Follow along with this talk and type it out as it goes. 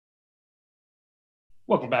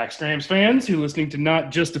Welcome back, Scrams fans who are listening to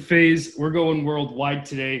Not Just a Phase. We're going worldwide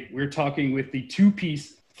today. We're talking with the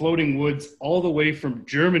two-piece Floating Woods all the way from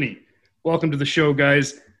Germany. Welcome to the show,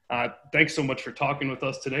 guys. Thanks so much for talking with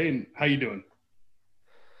us today. And how you doing?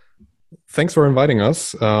 Thanks for inviting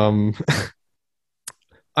us. I'm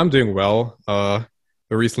doing well. I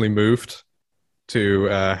recently moved to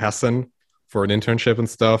Hessen for an internship and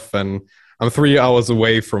stuff, and I'm 3 hours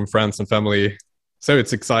away from friends and family, so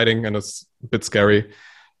it's exciting and it's a bit scary.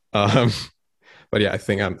 But yeah, I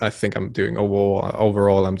think I'm doing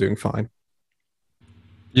overall I'm doing fine.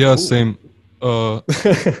 Yeah, same.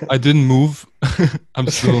 I didn't move. I'm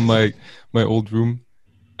still in my old room.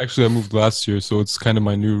 Actually, I moved last year, so it's kind of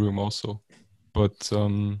my new room also. But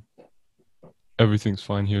everything's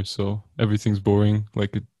fine here, so everything's boring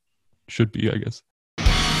like it should be, I guess.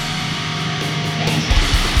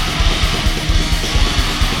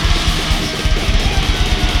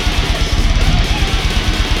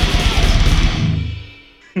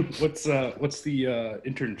 What's the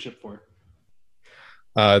internship for?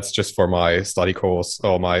 It's just for my study course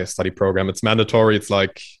or my study program. It's mandatory. It's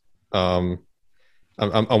like I'm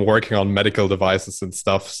working on medical devices and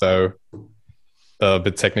stuff, so a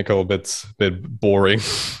bit technical, a bit boring.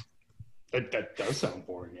 That does sound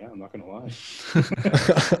boring. Yeah, I'm not gonna lie.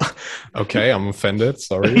 Okay, I'm offended.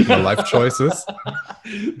 Sorry, my life choices.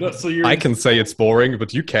 No, so I can say it's boring,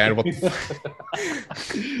 but you can.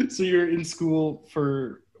 So you're in school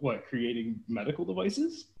for what? Creating medical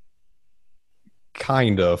devices?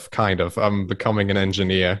 Kind of. I'm becoming an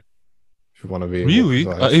engineer. If you want to be really,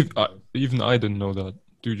 even I didn't know that,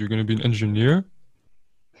 dude. You're gonna be an engineer?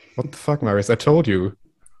 What the fuck, Marius? I told you.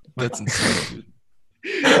 That's insane, dude.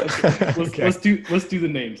 Okay. Let's do the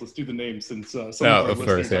names. Let's do the names since some of our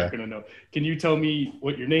listeners aren't going to know. Can you tell me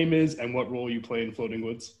what your name is and what role you play in Floating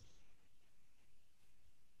Woods?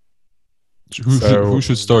 Who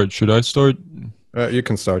should start? Should I start? You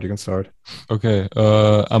can start. Okay.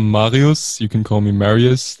 I'm Marius. You can call me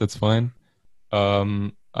Marius. That's fine.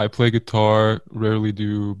 I play guitar. Rarely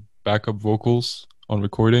do backup vocals on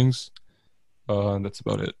recordings. That's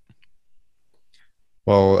about it.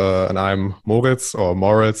 Well, and I'm Moritz, and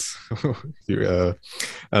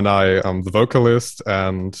I am the vocalist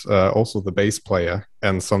and also the bass player.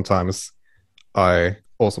 And sometimes I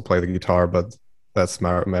also play the guitar, but that's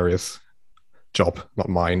Marius' job, not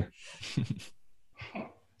mine.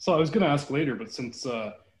 So I was going to ask later, but since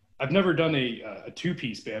I've never done a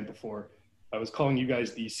two-piece band before, I was calling you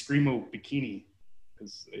guys the Screamo Bikini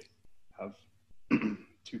because they have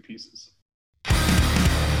two pieces.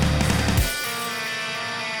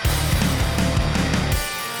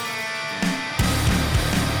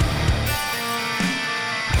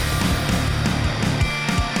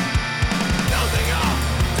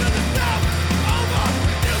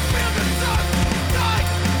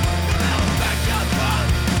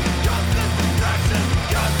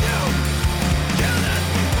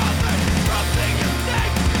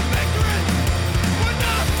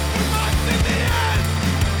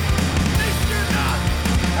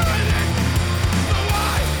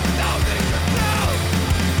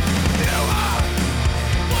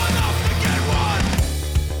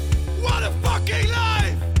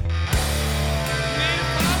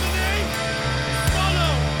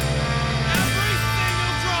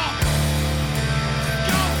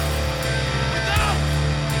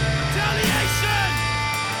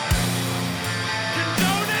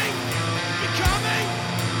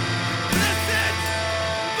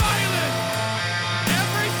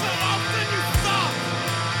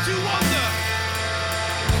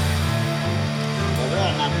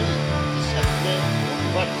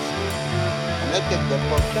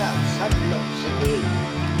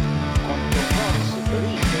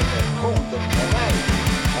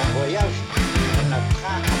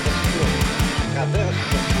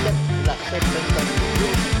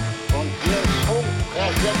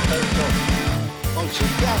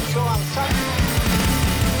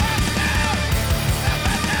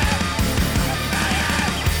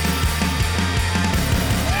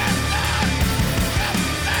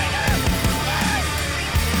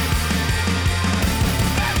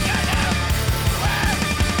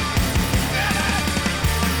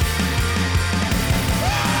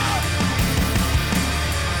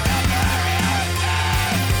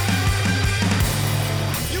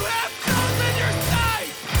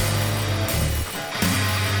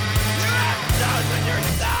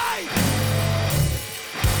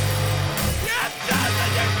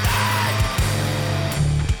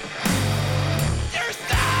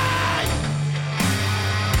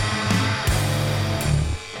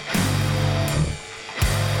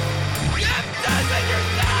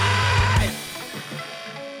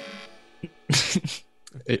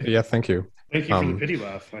 Yeah, thank you. Thank you for the pity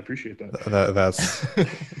laugh. I appreciate that. That's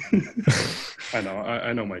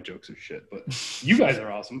I know my jokes are shit, but you guys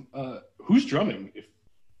are awesome. Who's drumming? If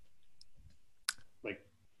like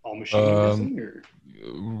all machine, I'm guessing, or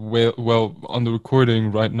Well, on the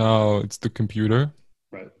recording right now, it's the computer.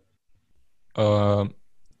 right?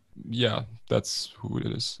 Yeah, that's who it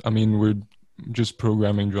is. I mean, we're just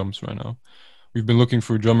programming drums right now. We've been looking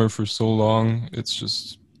for a drummer for so long. It's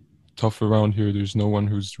just tough around here. There's no one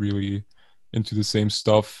who's really into the same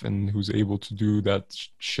stuff and who's able to do that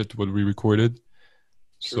shit what we recorded.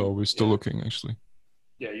 True. So we're still looking, actually.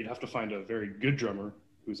 Yeah, you'd have to find a very good drummer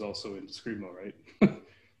who's also into screamo, right?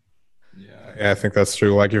 Yeah, I think that's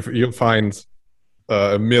true. Like you'll find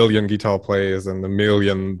a million guitar players and a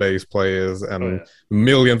million bass players and a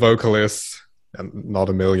million vocalists, and not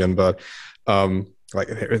a million, but like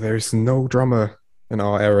there's no drummer in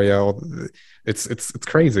our area. It's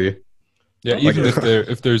crazy. Yeah, even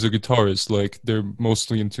if there's a guitarist, like they're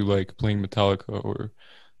mostly into like playing Metallica or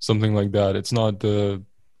something like that. It's not the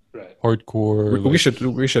hardcore.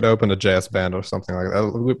 We should open a jazz band or something like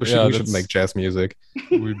that. We should make jazz music.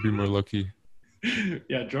 We'd be more lucky.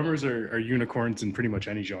 Yeah, drummers are unicorns in pretty much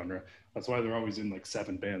any genre. That's why they're always in like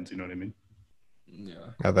 7 bands. You know what I mean?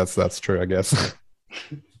 Yeah, that's true, I guess.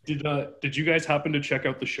 Did you guys happen to check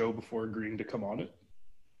out the show before agreeing to come on it?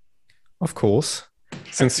 Of course.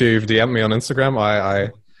 Since you've DM'd me on Instagram, I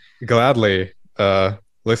gladly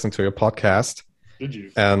listened to your podcast. Did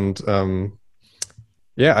you? And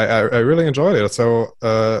yeah, I really enjoyed it. So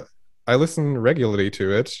I listen regularly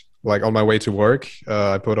to it. Like on my way to work,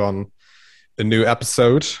 I put on a new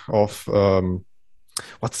episode of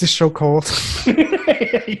what's this show called?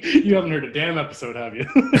 You haven't heard a damn episode, have you?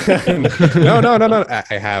 No.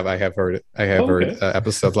 I have heard it. I have heard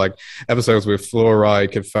episodes with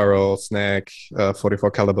Fluoride, Kid Farrell, Snack,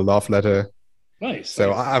 44 Caliber Love Letter. Nice.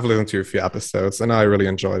 So I've listened to a few episodes and I really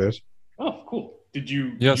enjoyed it. Oh, cool. Did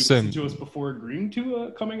you same. listen to us before agreeing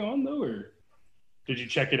to coming on though, or did you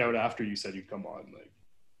check it out after you said you'd come on?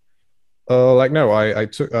 No, I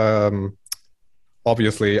took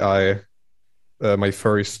obviously my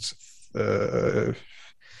first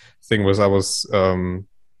thing was I was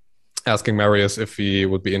asking Marius if he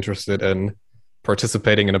would be interested in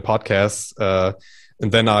participating in a podcast,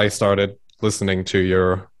 and then I started listening to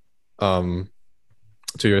your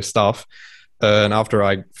stuff, and after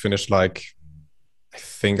I finished I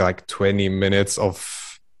think 20 minutes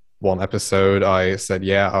of one episode, I said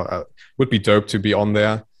I would be dope to be on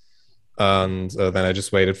there, and then I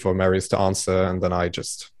just waited for Marius to answer, and then I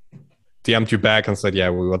just DM'd you back and said,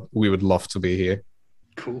 we would love to be here.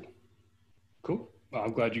 Cool. Well,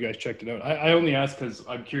 I'm glad you guys checked it out. I only asked because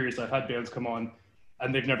I'm curious. I've had bands come on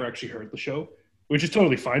and they've never actually heard the show, which is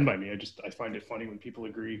totally fine by me. I find it funny when people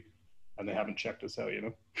agree and they haven't checked us out,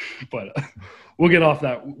 But we'll get off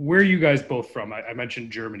that. Where are you guys both from? I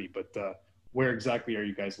mentioned Germany, but where exactly are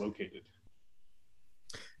you guys located?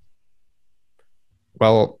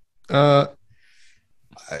 Well,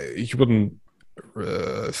 you wouldn't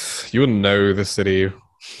know the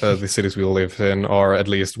cities we live in, or at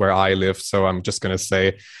least where I live. So I'm just going to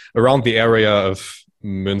say around the area of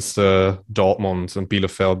Münster, Dortmund, and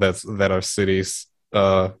Bielefeld, that are cities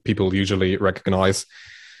people usually recognize.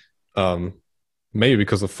 Maybe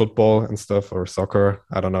because of football and stuff, or soccer.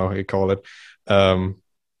 I don't know how you call it. But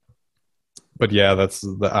yeah, that's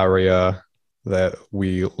the area that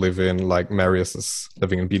we live in. Like Marius is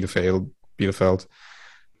living in Bielefeld.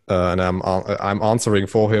 And I'm answering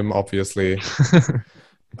for him, obviously.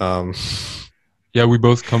 Yeah, we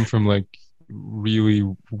both come from really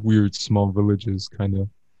weird small villages, kind of.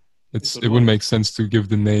 It wouldn't make sense to give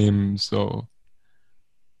the name, so.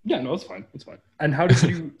 Yeah, no, it's fine. It's fine. And how did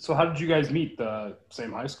you guys meet? The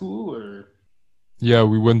same high school, or? Yeah,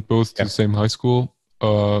 we went both to the same high school.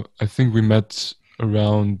 I think we met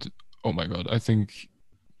around. Oh my god! I think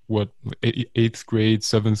 8th grade,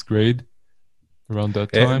 7th grade. Around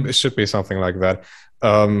that time, it should be something like that,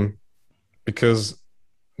 because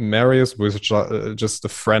Marius was just a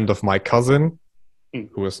friend of my cousin, who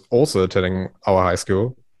was also attending our high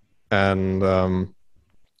school, and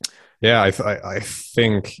I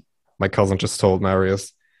think my cousin just told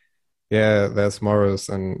Marius, there's Morris,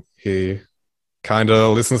 and he kind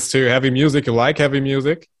of listens to heavy music. You like heavy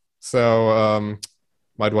music, so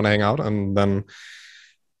might want to hang out. And then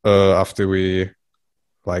after we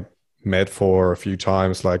met for a few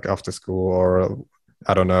times, after school, or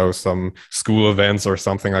I don't know, some school events or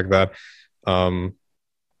something like that,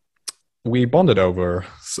 we bonded over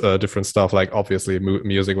different stuff. Obviously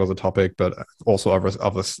music was a topic, but also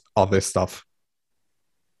other stuff.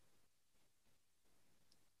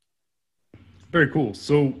 Very cool.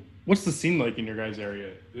 So, what's the scene like in your guys'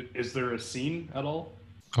 area? Is there a scene at all?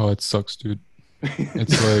 Oh, it sucks, dude.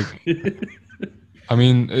 It's like, I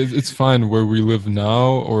mean, it's fine where we live now,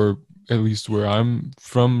 or at least where I'm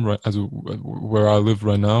from, right, where I live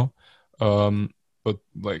right now. But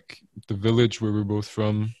like the village where we're both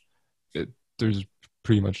from, there's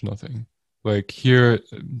pretty much nothing. Like here,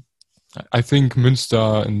 I think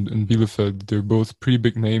Münster and Bielefeld, they're both pretty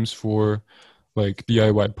big names for like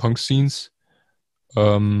DIY punk scenes.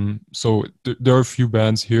 So there are a few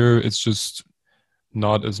bands here. It's just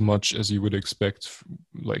not as much as you would expect.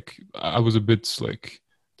 Like I was a bit like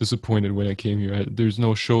disappointed when I came here. There's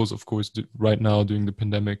no shows, of course, right now during the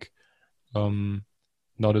pandemic.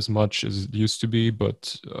 Not as much as it used to be,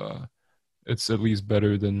 but it's at least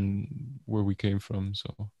better than where we came from.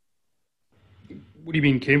 So, What do you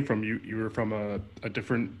mean came from? You were from a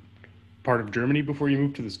different part of Germany before you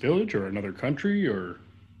moved to this village, or another country, or?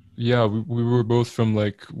 yeah, we were both from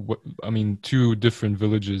like I mean, two different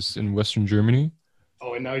villages in Western Germany.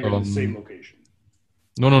 Oh, and now you're in the same location.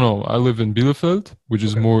 No. I live in Bielefeld, which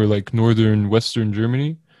is Okay. more like northern Western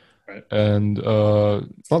Germany, Right. and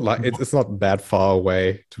It's not like it's not that far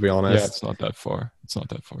away, to be yeah, honest. it's not that far. It's not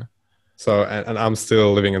that far. So, and I'm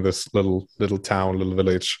still living in this little town, little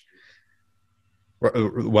village.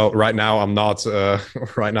 Well, right now I'm not.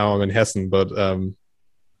 Right now I'm in Hessen, but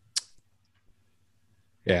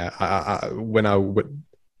yeah, when I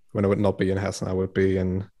would not be in Hessen, I would be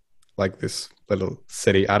in like this little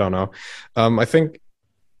city. I don't know. I think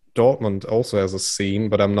Dortmund also has a scene,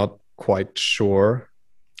 but I'm not quite sure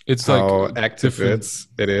It's how like active different.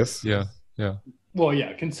 it is. Yeah, yeah. Well,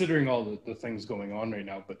 yeah, considering all the things going on right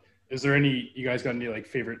now, but is there you guys got any like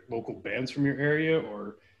favorite local bands from your area,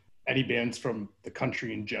 or any bands from the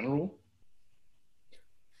country in general?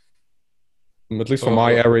 At least for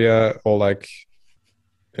my area, or like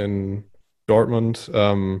in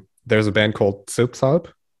Dortmund, there's a band called Zilpzalp,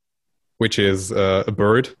 which is a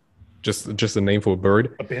bird, just a name for a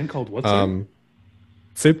bird. A band called what? Sorry?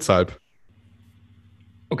 Zilpzalp.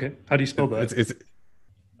 Okay, how do you spell that? It's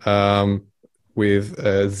with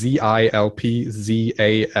Zilpzalp.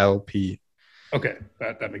 Okay,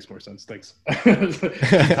 that makes more sense. Thanks. I'm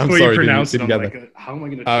The way sorry, you pronounce it, didn't I'm get like, how am I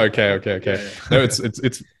going to? Oh, okay. Yeah. No,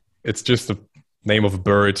 it's just the name of a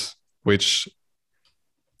bird, which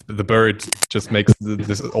the bird just makes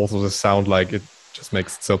this also the sound like it just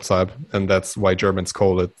makes Zilpzalp, and that's why Germans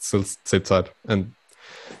call it Zilpzalp, and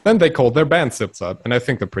then they call their band Zilpzalp, and I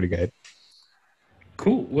think they're pretty great.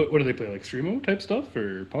 Cool. What do they play? Like screamo type stuff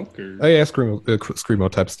or punk or? Oh yeah, screamo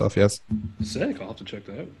type stuff. Yes. Sick. I'll have to check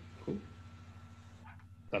that out. Cool.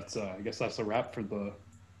 That's I guess that's a wrap for the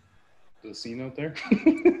scene out there,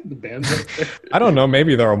 the bands out there. I don't know.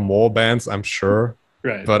 Maybe there are more bands. I'm sure,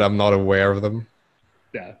 Right. but I'm not aware of them.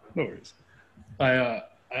 Yeah, no worries. I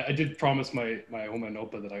did promise my Oma and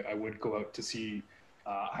Opa that I would go out to see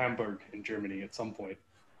Hamburg in Germany at some point.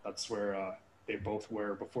 That's where they both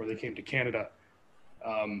were before they came to Canada.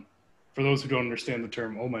 For those who don't understand the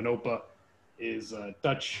term, Oma and Opa is a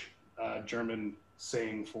Dutch German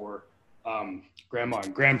saying for grandma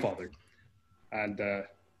and grandfather, and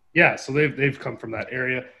yeah, so they've come from that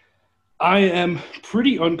area. I am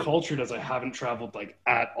pretty uncultured as I haven't traveled like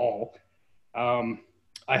at all.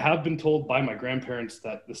 I have been told by my grandparents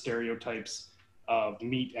that the stereotypes of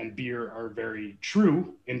meat and beer are very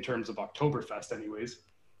true in terms of Oktoberfest anyways.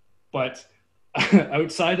 But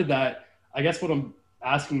outside of that, I guess what I'm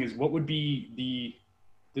asking is what would be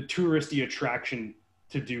the touristy attraction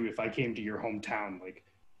to do if I came to your hometown? Like,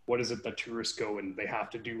 what is it that tourists go and they have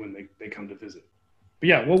to do when they come to visit? But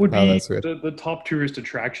yeah, what would be the top tourist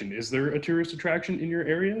attraction? Is there a tourist attraction in your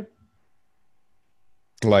area?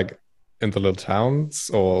 Like in the little towns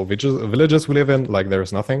or villages we live in, like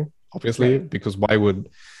there's nothing, obviously, because why would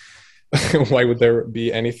why would there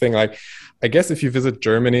be anything? Like, I guess if you visit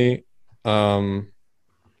Germany,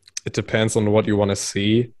 it depends on what you want to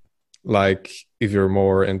see. Like, if you're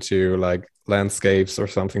more into like landscapes or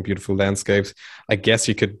something, beautiful landscapes, I guess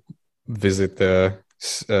you could visit the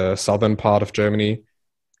southern part of Germany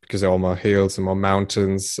because there are more hills and more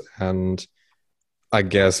mountains, and I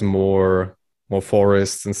guess more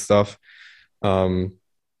forests and stuff.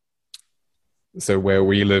 So where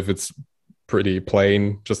we live, it's pretty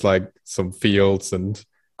plain, just like some fields and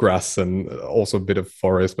grass and also a bit of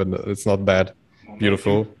forest, but it's not that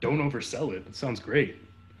beautiful. Don't oversell it. It sounds great.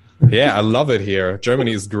 Yeah, I love it here.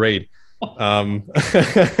 Germany is great. No,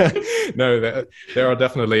 there are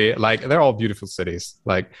definitely like they're all beautiful cities,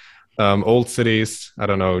 like old cities. I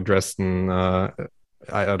don't know, Dresden. I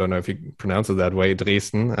don't know if you pronounce it that way.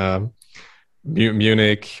 Dresden,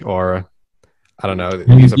 Munich, or I don't know.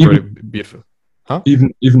 These are pretty beautiful.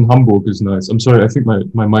 Even Hamburg is nice. I'm sorry, I think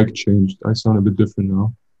my mic changed. I sound a bit different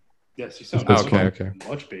now. Yes, you sound That's Okay, much, okay.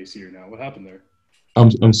 much bassier now. What happened there?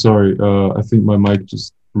 I'm sorry. I think my mic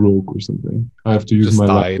just broke or something. I have to use Just my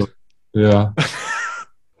died. laptop. Yeah,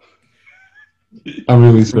 I'm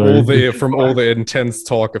really sorry. From all the intense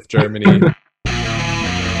talk of Germany.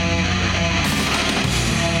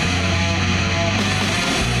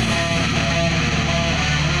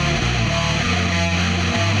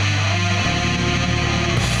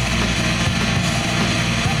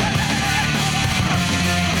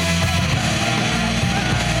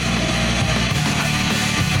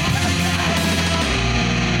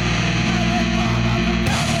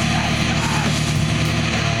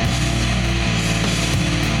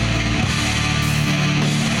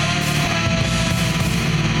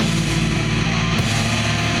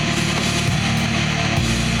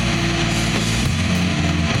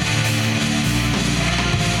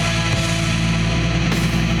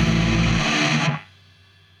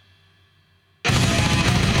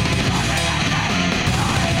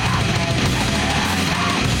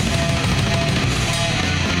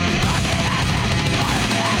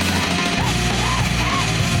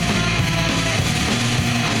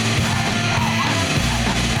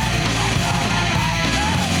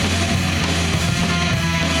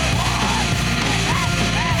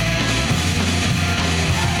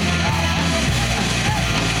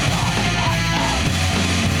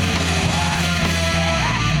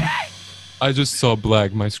 I just saw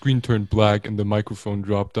black. My screen turned black and the microphone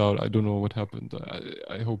dropped out. I don't know what happened.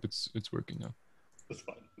 I hope it's working now. That's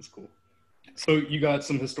fine. That's cool. So you got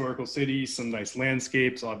some historical cities, some nice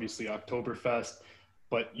landscapes, obviously Oktoberfest,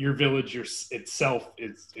 but your village itself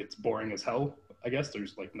it's boring as hell. I guess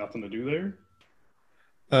there's like nothing to do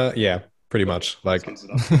there. Yeah, pretty much. Like, Sums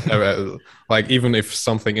it up. like even if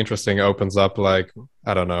something interesting opens up, like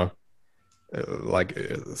I don't know,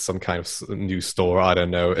 some kind of new store, I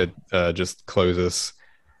don't know, it just closes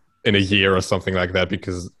in a year or something like that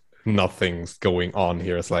because nothing's going on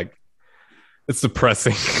here. It's like it's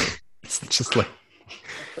depressing. It's just like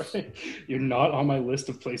You're not on my list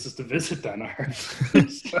of places to visit then, Art.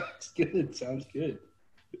 Sounds good. Sounds good.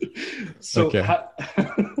 So Okay.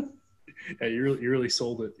 yeah, you really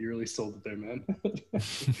sold it. You really sold it there, man.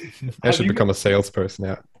 I should become a salesperson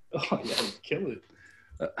now. Oh yeah, kill it.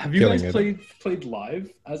 Have you Killing guys it. played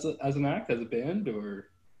live as an act, as a band, or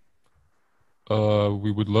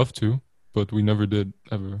We would love to, but we never did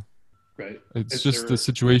ever. right? It's Is just there- the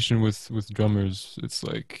situation with drummers. It's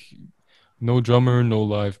like no drummer, no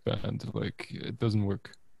live band. Like it doesn't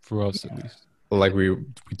work for us at least. Like we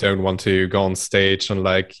don't want to go on stage and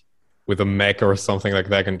like with a mech or something like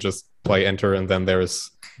that and just play enter and then there's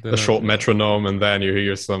Then a short metronome and then you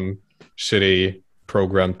hear some shitty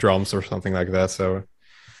programmed drums or something like that. So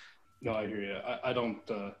No, I hear you. I don't.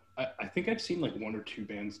 I think I've seen like one or two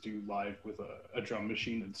bands do live with a drum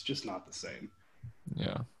machine. It's just not the same.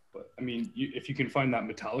 Yeah. But I mean, if you can find that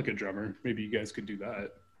Metallica drummer, maybe you guys could do that.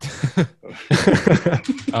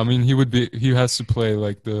 I mean, he has to play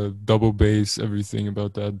like the double bass, everything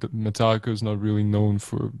about that. Metallica is not really known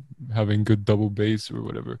for having good double bass or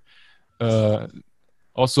whatever.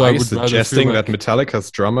 Also, are I you would rather suggesting feel that like, Metallica's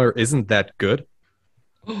drummer isn't that good?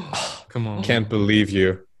 come on. Can't believe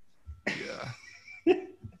you.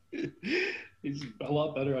 He's a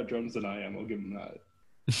lot better at drums than I am. I'll give him that.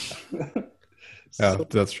 Yeah, So,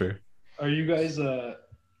 that's true. are you guys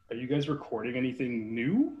recording anything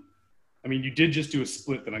new? I mean, you did just do a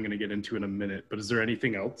split that I'm going to get into in a minute, but is there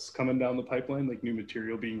anything else coming down the pipeline, like new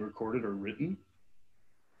material being recorded or written?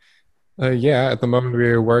 Yeah, at the moment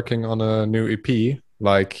we're working on a new EP.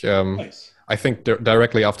 Like, Nice. I think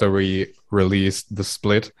directly after we released the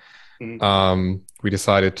split, Mhm. we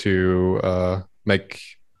decided to make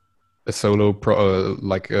a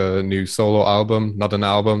like a new solo album, not an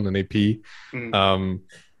album, an EP. Mhm.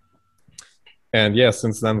 And yeah,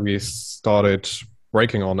 since then we started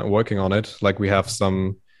working on it. Like we have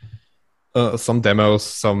some demos,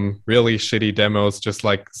 some really shitty demos, just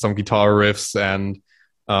like some guitar riffs and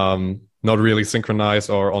not really synchronized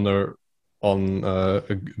or on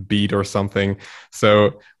a beat or something.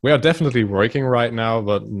 So we are definitely working right now,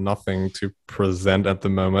 but nothing to present at the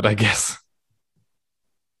moment, I guess.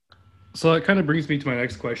 So that kind of brings me to my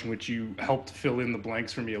next question, which you helped fill in the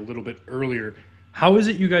blanks for me a little bit earlier. How is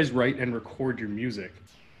it you guys write and record your music?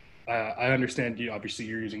 I understand obviously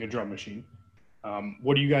you're using a drum machine.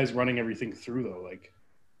 What are you guys running everything through though? Like,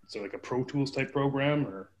 is there like a Pro Tools type program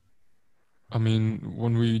or? I mean,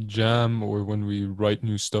 when we jam or when we write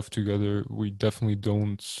new stuff together, we definitely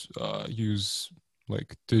don't use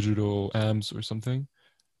like digital amps or something.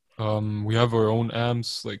 We have our own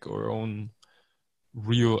amps, like our own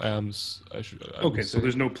real amps. I Okay, would so say.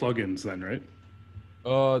 there's no plugins then, right?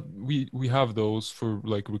 We have those for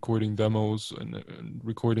like recording demos and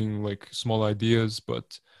recording like small ideas,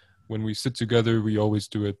 but when we sit together, we always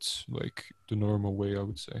do it like the normal way, I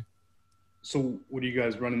would say. So what are you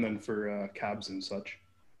guys running then for cabs and such?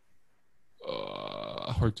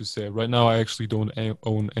 Hard to say. Right now, I actually don't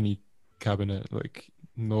own any cabinet, like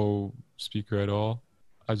no speaker at all.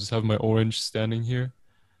 I just have my Orange standing here.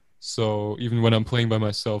 So even when I'm playing by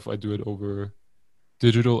myself, I do it over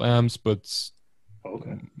digital amps, but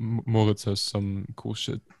Okay. Moritz has some cool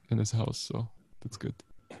shit in his house, so that's good.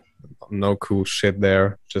 No cool shit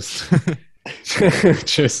there. Just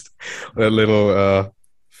just a little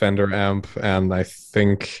Fender amp, and I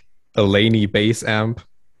think a Laney bass amp,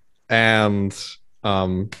 and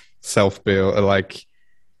self build like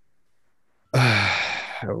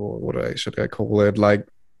should I call it? Like,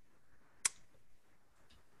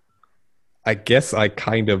 I guess I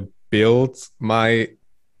kind of built my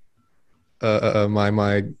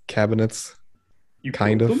my cabinets, You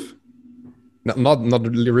kind built of. them? Not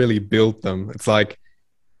really build them. It's like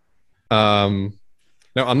no,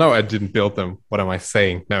 I didn't build them. What am I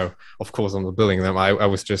saying? No, of course I'm not building them. I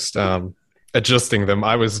was just adjusting them.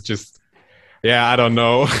 I was just, yeah, I don't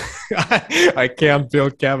know. I can't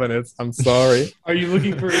build cabinets. I'm sorry. Are you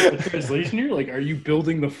looking for a translation here? Like, are you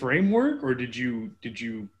building the framework, or did you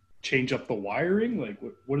change up the wiring? Like,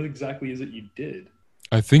 what exactly is it you did?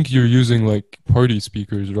 I think you're using like party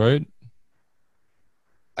speakers, right?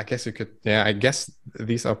 I guess you could. Yeah, I guess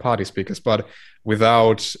these are party speakers, but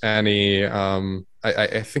without any.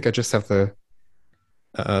 I think I just have the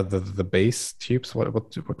bass tubes. What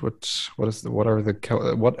is what are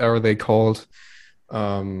they called?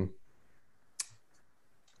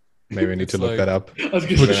 Maybe I need It's to look like- that up. I was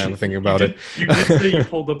gonna When say, I'm thinking about it. You did say you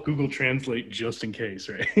pulled up Google Translate just in case,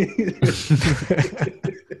 right?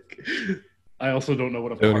 I also don't know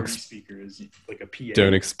what a Don't party ex- speaker is, like a PA.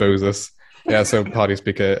 Don't expose us. Yeah, so party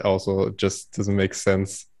speaker also just doesn't make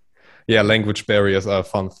sense. Yeah, language barriers are a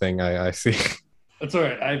fun thing. I see. That's all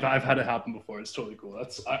right. I've had it happen before. It's totally cool.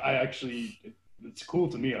 I actually, it's cool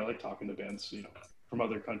to me. I like talking to bands, from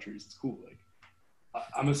other countries. It's cool. Like,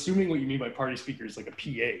 I'm assuming what you mean by party speaker is like a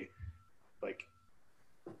PA. Like,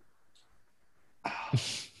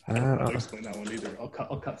 I don't know how to explain that one either. I'll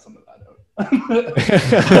cut some of that out.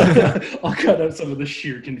 I'll cut out some of the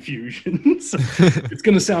sheer confusion. So it's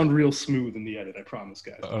gonna sound real smooth in the edit. I promise,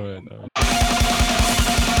 guys. All right. All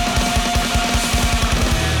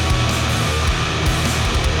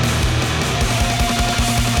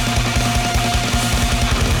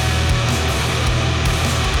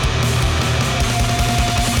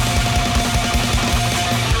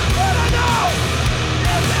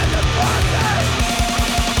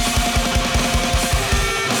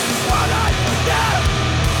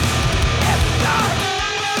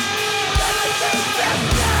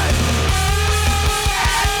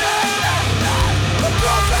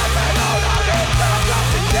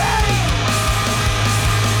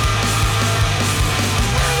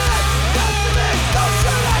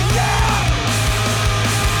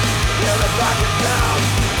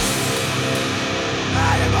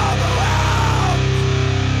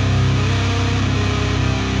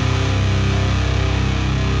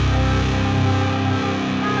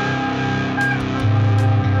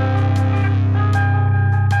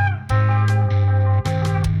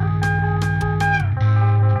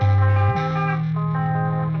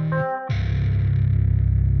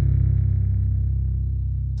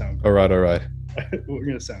right. We're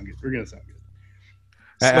gonna sound good. So,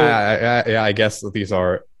 Yeah, I guess these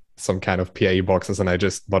are some kind of PA boxes, and I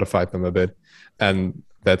just modified them a bit, and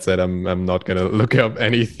that's it. I'm not gonna look up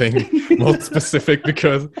anything more specific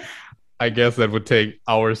because I guess that would take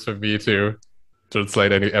hours for me to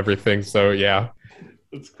translate everything. So yeah,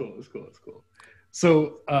 That's cool.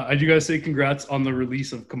 So, did you guys say congrats on the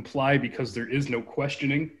release of Comply Because There Is No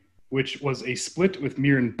Questioning, which was a split with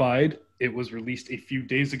Mir and Bide. It was released a few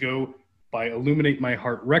days ago by Illuminate My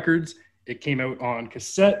Heart Records. It came out on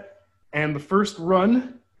cassette, and the first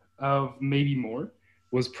run of Maybe More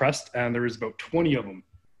was pressed, and there was about 20 of them.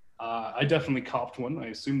 I definitely copped one. I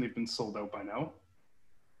assume they've been sold out by now.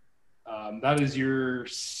 That is your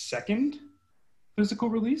second physical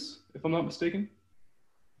release, if I'm not mistaken.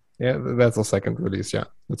 yeah, that's the second release. Yeah,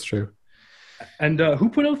 that's true. And who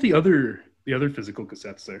put out the other physical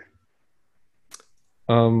cassettes there?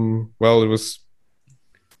 Well, it was.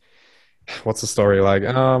 What's the story like?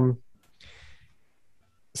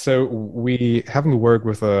 So we haven't worked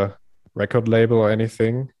with a record label or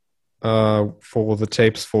anything for the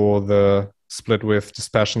tapes for the split with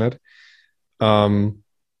Dispassionate.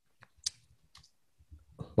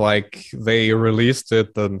 like they released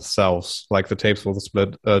it themselves. Like the tapes for the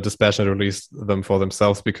split, Dispassionate released them for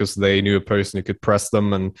themselves because they knew a person who could press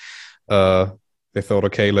them, and they thought,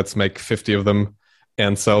 okay, let's make 50 of them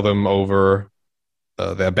and sell them over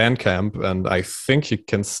their Bandcamp. And I think you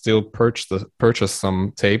can still purchase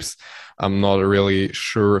some tapes. I'm not really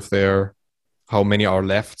sure if how many are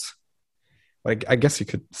left. Like, I guess you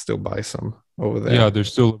could still buy some over there. Yeah, they're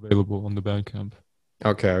still available on the Bandcamp.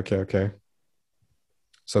 Okay.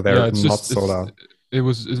 So they're not sold out. It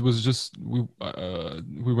was just we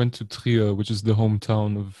went to Trier, which is the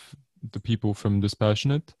hometown of the people from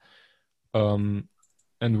Dispassionate, and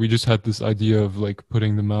we just had this idea of like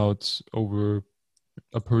putting them out over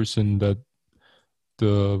a person that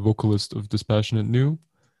the vocalist of Dispassionate knew.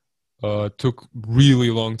 Took really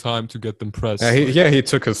long time to get them pressed. He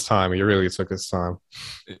took his time. He really took his time.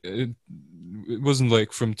 It wasn't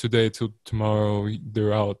like from today till tomorrow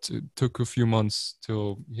they're out. It took a few months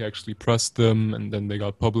till he actually pressed them, and then they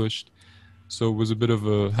got published. So it was a bit of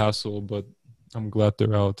a hassle, but I'm glad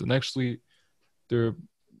they're out. And actually, they're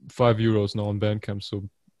 €5 now on Bandcamp, so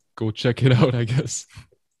go check it out, I guess.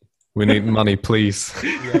 We need money, please.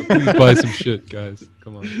 Yeah, please buy some shit, guys.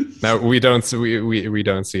 Come on. No, we don't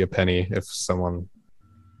see a penny if someone,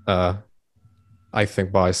 I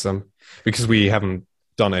think, buys them, because we haven't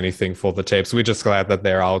done anything for the tapes. We're just glad that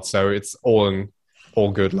they're out, so it's all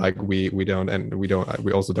good. Like we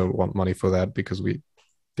also don't want money for that, because we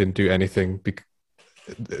didn't do anything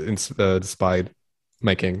despite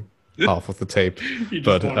making half of the tape. You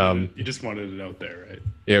just wanted it out there, right?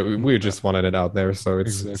 Yeah, we just wanted it out there, so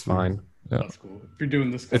it's fine. Yeah. That's cool. If you're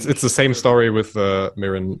doing this, It's the same story with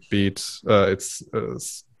Mirren Beat. It's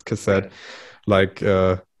cassette. Like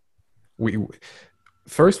we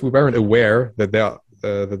weren't aware that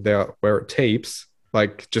there were tapes.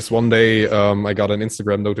 Like just one day, I got an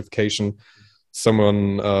Instagram notification.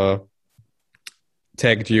 Someone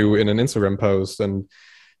tagged you in an Instagram post, and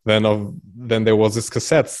then there was this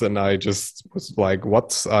cassettes, and I just was like,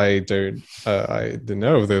 "What? I didn't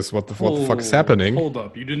know this. What the fuck is happening?" Hold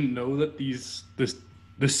up! You didn't know that this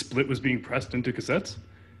split was being pressed into cassettes?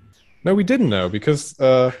 No, we didn't know, because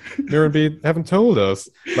Mirren Beat haven't told us.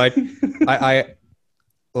 Like I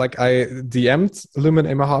DM'd Lumen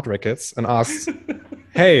Emma Hard Records and asked,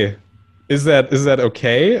 "Hey, is that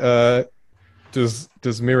okay?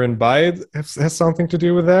 Does Mirren Beat has something to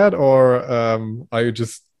do with that, or are you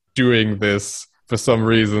just doing this for some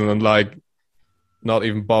reason and like not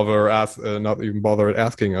even bothered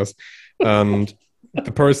asking us?" And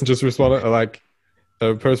the person just responded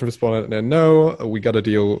 "No, we got a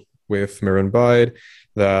deal with Mirren Beat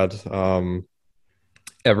that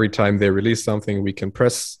every time they release something, we can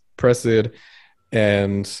press it."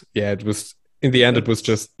 And yeah, it was, in the end, it was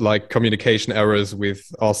just like communication errors with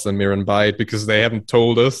us and Mirren Beat, because they haven't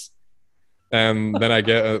told us. And then I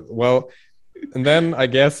get I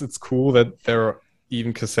guess it's cool that there are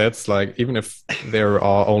even cassettes. Like, even if there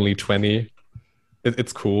are only 20,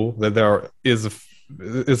 it's cool that there is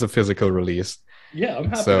a physical release. Yeah, I'm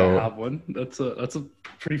happy to have one. That's a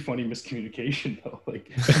pretty funny miscommunication, though.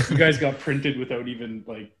 Like, you guys got printed without even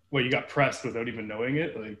you got pressed without even knowing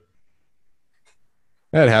it. Like,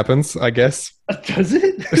 that happens, I guess. Does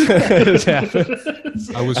it? It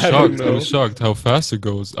happens. I was shocked. I was shocked how fast it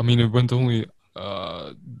goes. I mean, it went only.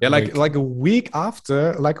 Like a week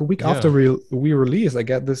after, after we released, I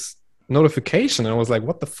get this notification, and I was like,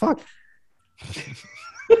 "What the fuck?"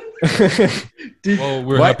 Well,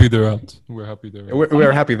 we're happy they're out. We're happy they're out.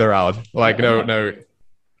 We're happy they're out. Like, no.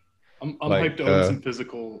 I'm hyped to own some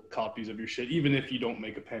physical copies of your shit, even if you don't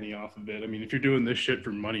make a penny off of it. I mean, if you're doing this shit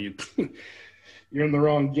for money, you're in the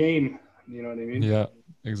wrong game. You know what I mean? Yeah,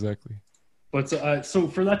 exactly. But so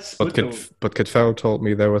for that split, but Kid Pharaoh told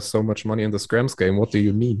me there was so much money in the Scrams game. What do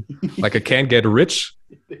you mean? Like, I can't get rich?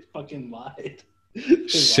 They fucking lied.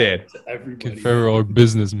 Shit. Kid Pharaoh are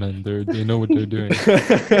businessmen. They know what they're doing.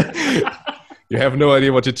 You have no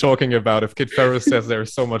idea what you're talking about. If Kid Pharaoh says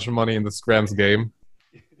there's so much money in the Scrams game.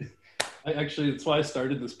 That's why I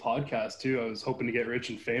started this podcast too. I was hoping to get rich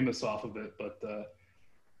and famous off of it, but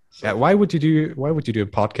yeah, why would you do a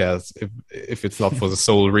podcast if it's not for the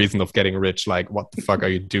sole reason of getting rich? Like, what the fuck are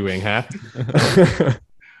you doing, huh?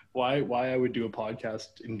 Why I would do a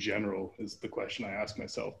podcast in general is the question I ask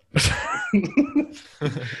myself.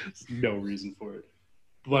 No reason for it.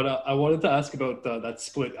 But I wanted to ask about that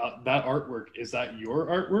split. That artwork, is that your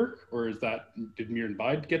artwork, or did Mirren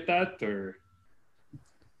Beat get that, or?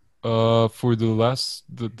 For the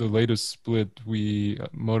latest split,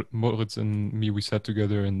 Moritz and me, we sat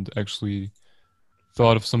together and actually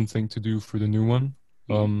thought of something to do for the new one.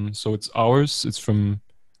 So it's ours. It's from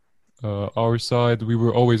our side, we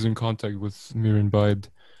were always in contact with Mir and Bide,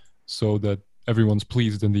 so that everyone's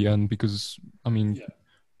pleased in the end. Because I mean, Yeah.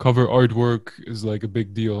 cover artwork is like a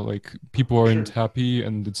big deal. Like people aren't Sure. happy,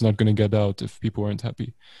 and it's not gonna get out if people aren't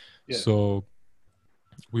happy. Yeah. So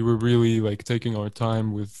we were really like taking our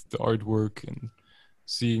time with the artwork and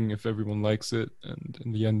seeing if everyone likes it, and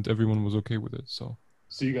in the end, everyone was okay with it. So.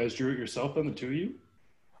 So you guys drew it yourself, then, the two of you?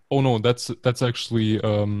 Oh no, that's actually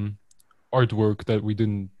artwork that we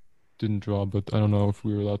didn't draw, but I don't know if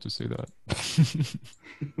we were allowed to say that.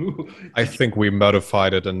 I think we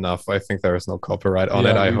modified it enough. I think there is no copyright on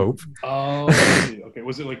it. Yeah, I we- hope. Oh, I see. Okay.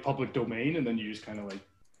 Was it like public domain, and then you just kind of like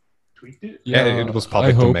tweaked it? Yeah, it was I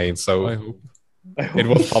public hope- domain. So I hope. it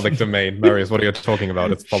was public domain. Marius, what are you talking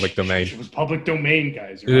about? It's public domain. It was public domain,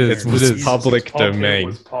 guys. It is, Remember? it is. Public It domain.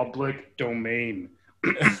 was public domain.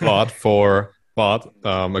 But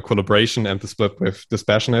Equilibration and the split with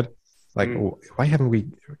Dispassionate, like why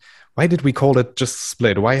did we call it just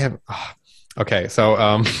split? Okay,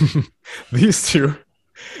 so these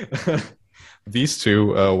two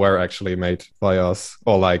were actually made by us,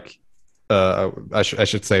 or like I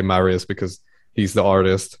should say Marius, because he's the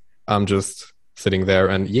artist. I'm just sitting there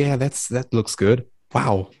and that looks good.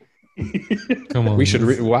 Wow, Come on. we should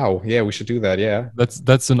we should do that. Yeah.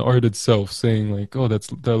 That's an art itself, saying like, oh, that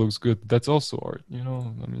looks good. That's also art, you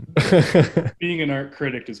know? I mean, Being an art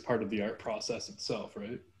critic is part of the art process itself,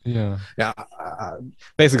 right? yeah. Yeah,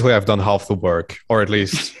 basically I've done half the work, or at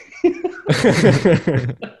least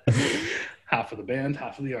Half of the band,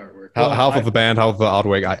 half of the artwork. half of the band, half of the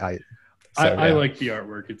artwork. I like the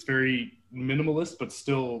artwork. It's very minimalist, but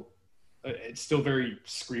still, it's still very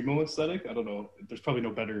screamo aesthetic. I don't know. There's probably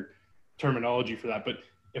no better terminology for that. But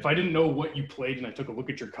if I didn't know what you played and I took a look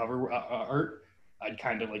at your cover art, I'd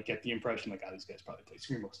kind of like get the impression like, these guys probably play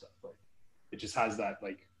screamo stuff. Like, it just has that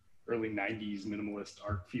like early '90s minimalist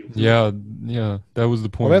art feel. to it. Yeah, that was the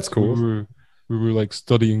point. that's cool. We were like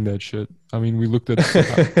studying that shit. I mean, we looked at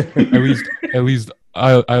at least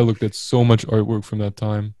I looked at so much artwork from that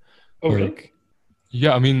time. Oh, really? Like,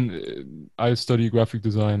 yeah, I mean, I study graphic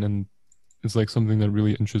design, and it's like something that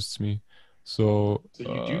really interests me. So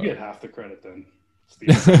So you do get half the credit then.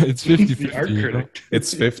 it's The art 50-50. You know? critic.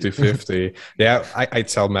 It's 50-50. Yeah, I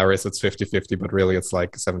tell Marius it's 50-50, but really it's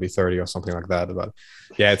like 70-30 or something like that. But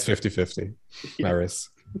yeah, it's 50-50. Yeah. Marius,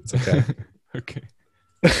 it's okay. Okay.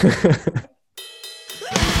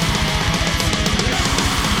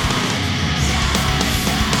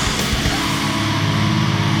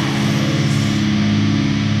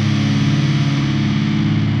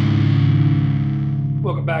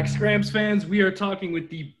 Welcome back, Scramps fans. We are talking with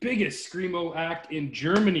the biggest screamo act in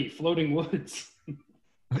Germany, Floating Woods.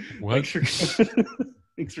 What? Thanks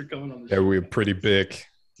for coming on the Yeah, show. we're pretty big.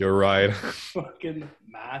 You're right. Fucking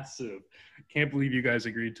massive. Can't believe you guys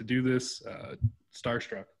agreed to do this.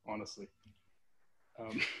 Starstruck, honestly.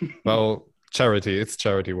 Well, charity. It's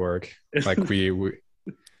charity work. Like we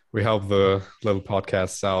help the little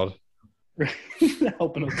podcasts out.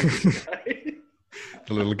 Helping out this guy.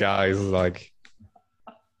 The little guys like.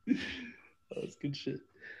 That's good shit.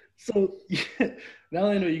 So yeah, now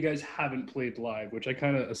I know you guys haven't played live, which I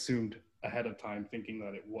kind of assumed ahead of time, thinking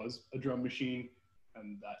that it was a drum machine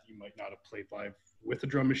and that you might not have played live with a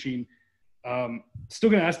drum machine. Still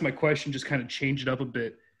going to ask my question, just kind of change it up a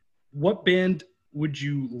bit. What band would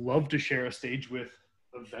you love to share a stage with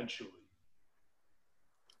eventually?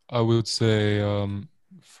 I would say,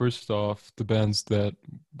 first off, the bands that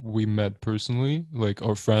we met personally, like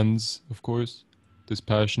our friends, of course,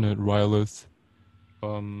 Dispassionate, Rylith.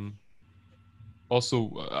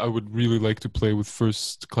 Also, I would really like to play with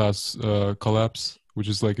First Class Collapse, which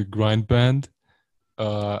is like a grind band.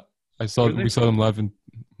 We saw them live in.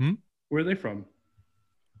 Where are they from?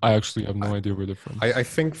 I actually have no idea where they're from. I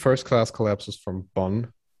think First Class Collapse is from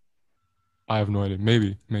Bonn. I have no idea.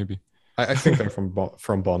 Maybe. I think they're from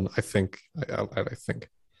Bonn. I think. I think.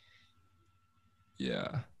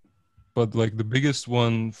 Yeah, but like the biggest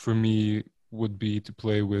one for me would be to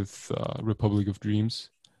play with Republic of Dreams.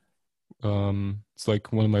 It's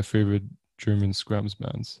like one of my favorite German Scrams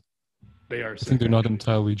bands. They are. I think they're not actually.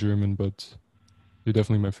 entirely German, but they're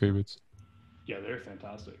definitely my favorites. Yeah, they're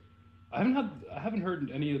fantastic. I haven't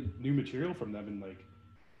heard any new material from them in like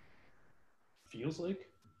feels like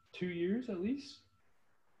 2 years at least.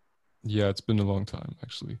 Yeah, it's been a long time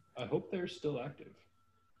actually. I hope they're still active.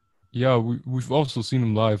 Yeah, we've also seen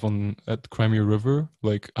them live at Crimea River.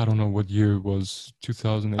 Like I don't know what year it was,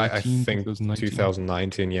 2018, I think 2019.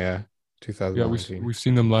 2019. Yeah, 2019. Yeah, we've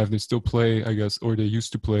seen them live. They still play, I guess, or they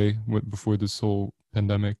used to play before this whole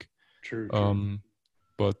pandemic. True.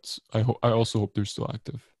 But I also hope they're still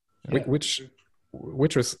active. Which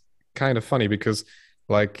was kind of funny because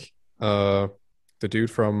like the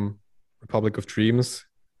dude from Republic of Dreams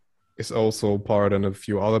is also part in a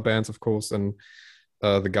few other bands, of course, and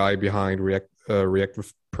the guy behind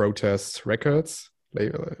Reactive Protest Records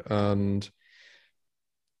label. And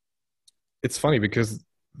it's funny because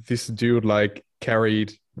this dude like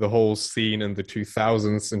carried the whole scene in the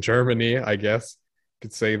 2000s in Germany, I guess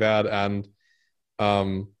could say that. And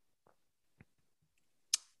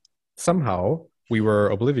somehow we were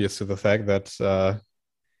oblivious to the fact that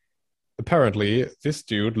apparently this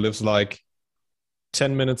dude lives like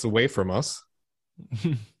 10 minutes away from us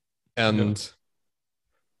and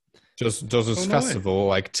just does this festival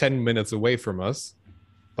like 10 minutes away from us,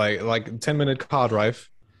 like 10-minute car drive,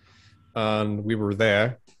 and we were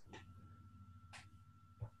there.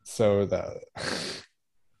 So that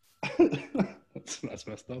that's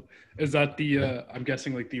messed up. Is that the I'm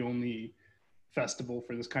guessing like the only festival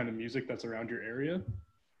for this kind of music that's around your area?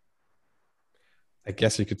 I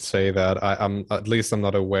guess you could say that. I'm at least I'm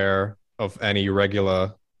not aware of any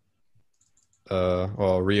regular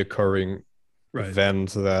or reoccurring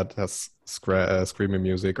event that has screaming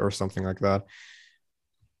music or something like that.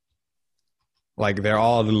 Like there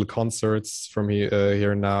are little concerts from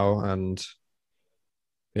here now, and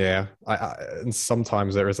yeah, and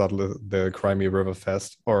sometimes there is the Crimea River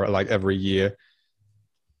Fest, or like every year.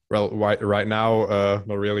 Well, right now,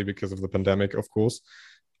 not really because of the pandemic, of course.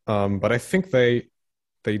 But I think they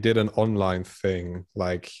did an online thing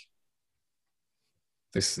like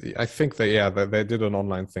this. I think they did an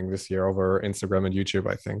online thing this year over Instagram and YouTube,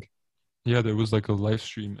 I think. Yeah, there was like a live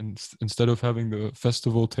stream, and instead of having the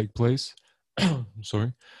festival take place,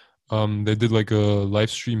 sorry, they did like a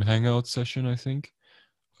live stream hangout session, I think,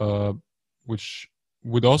 which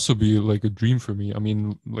would also be like a dream for me. I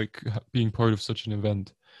mean, like being part of such an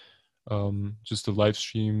event, just a live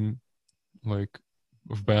stream, like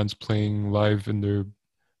of bands playing live in their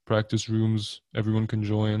practice rooms, everyone can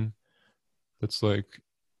join. That's like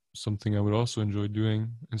something I would also enjoy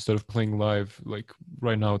doing instead of playing live. Like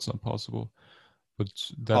right now it's not possible, but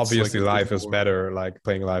that's obviously like live is better, like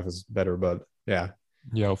playing live is better, but yeah,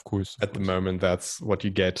 of course at the moment that's what you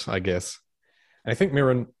get, I guess. I think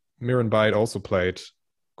Miran Byte also played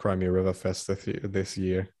Crimea River Fest this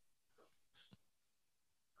year.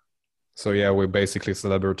 So yeah, we're basically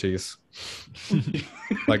celebrities.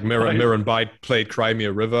 Like Miran Byte played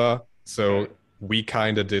Crimea River, so we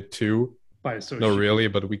kind of did too. By association. No, really,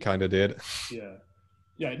 but we kind of did. Yeah.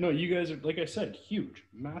 No, you guys are, like I said, huge,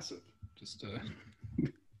 massive. Just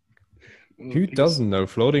who doesn't know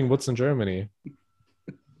Floating Woods in Germany?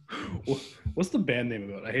 What's the band name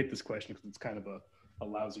about? I hate this question because it's kind of a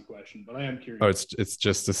lousy question, but I am curious. Oh, it's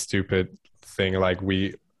just a stupid thing. Like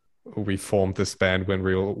we formed this band when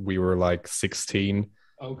we were like 16.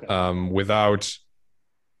 Okay. Without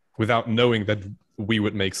knowing that we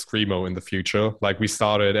would make screamo in the future. Like we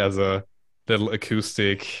started as a little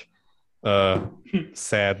acoustic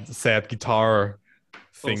sad guitar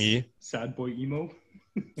thingy. Sad boy emo.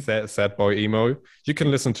 sad boy emo. You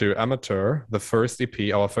can listen to Amateur, our first EP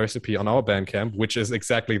on our Bandcamp, which is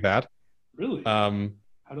exactly that. Really? How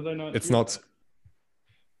did I not? It's not.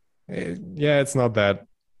 Yeah, it's not that.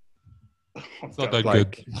 It's not that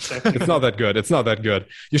good. It's not that good. It's not that good.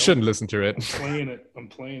 You shouldn't listen to it. I'm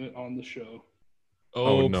playing it on the show.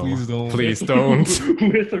 Oh no! Please don't. Please don't.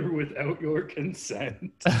 With or without your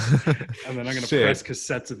consent. And then I'm gonna press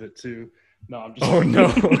cassettes of it too. No, I'm just. Oh no!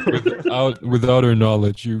 without our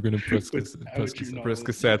knowledge, you're gonna press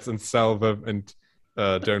cassettes and sell them and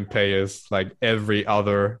don't pay us like every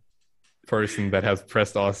other person that has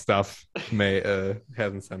pressed our stuff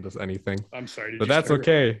hasn't sent us anything. I'm sorry, but that's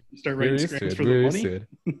okay. You start writing scripts for the money.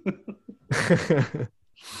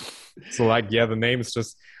 So like, yeah, the name is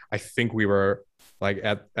just. I think we were like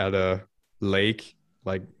at a lake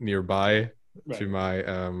like nearby to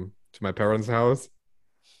my parents' house,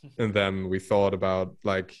 and then we thought about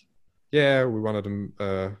like, yeah, we wanted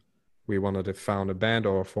to found a band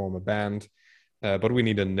or form a band, but we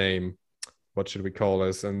need a name. What should we call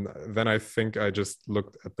this? And then I think I just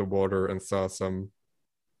looked at the water and saw some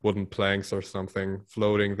wooden planks or something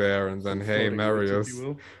floating there, and then, hey, Marius,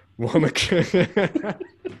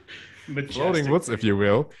 Floating Woods, if you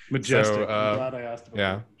will. Majestic. So, I'm glad I asked about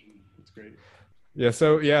that. That's great. Yeah,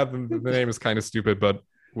 so yeah, the name is kind of stupid, but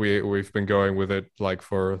we've been going with it like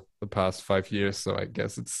for the past 5 years, so I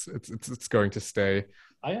guess it's going to stay.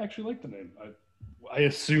 I actually like the name. I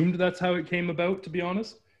assumed that's how it came about, to be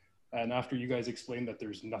honest. And after you guys explained that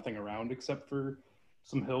there's nothing around except for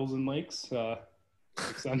some hills and lakes,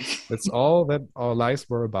 makes sense. That's all that our lives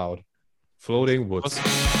were about. Floating Woods.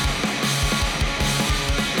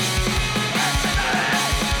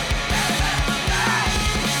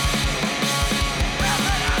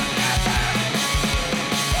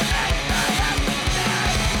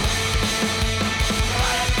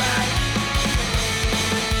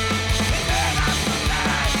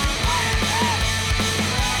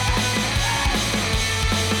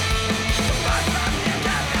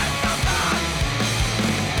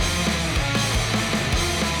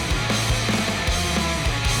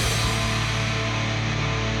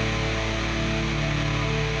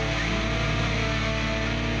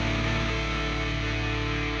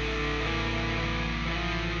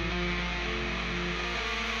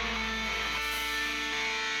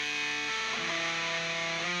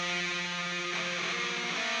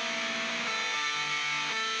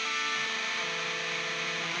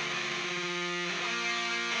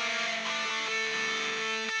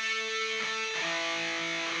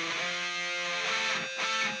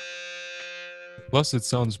 Plus, it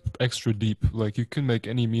sounds extra deep. Like you can make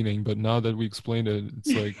any meaning, but now that we explained it,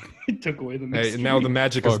 it's like, It took away the Hey, mystery. now the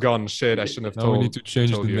magic is Fuck. gone. Shit, I shouldn't have now we need told to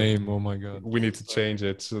change told the you. name. Oh my god. We need to change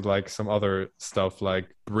it to like some other stuff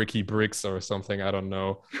like Bricky Bricks or something. I don't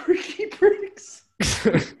know. Ricky Briggs.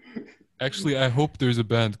 Actually, I hope there's a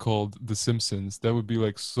band called The Simpsons. That would be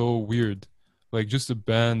like so weird. Like just a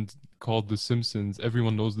band called The Simpsons.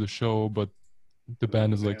 Everyone knows the show, but the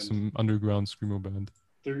band is like Band. some underground screamo band.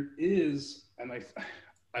 There is, and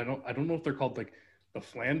I don't know if they're called like the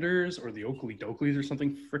Flanders or the Oakley Dokleys or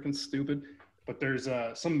something freaking stupid. But there's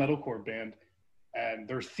some metalcore band, and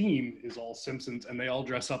their theme is all Simpsons, and they all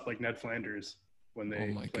dress up like Ned Flanders when they Oh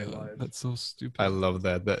my play god, live. that's so stupid. I love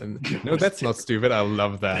that. No, that's not stupid. I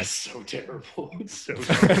love That's that. so terrible. It's so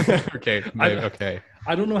terrible. Okay, okay.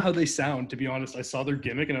 I don't know how they sound, to be honest. I saw their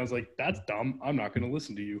gimmick and I was like, that's dumb. I'm not going to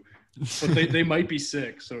listen to you. But they might be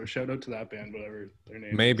sick. So shout out to that band, whatever their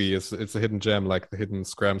name Maybe is. it's a hidden gem, like the hidden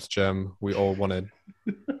Scrams gem we all wanted.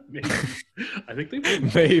 Maybe. I think they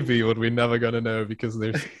might. Maybe, but we're never gonna know because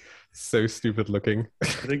they're so stupid looking. I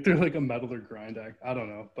think they're like a metal or grind act. I don't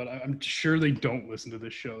know. But I'm sure they don't listen to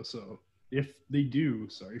this show. So if they do,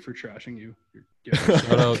 sorry for trashing you.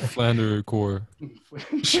 Shout out Flander Core.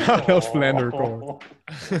 Shout out Flander Core.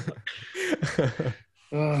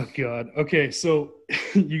 Oh God. Okay, so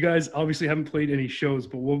you guys obviously haven't played any shows,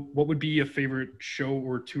 but what would be a favorite show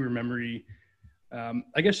or tour memory?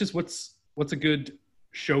 I guess just what's a good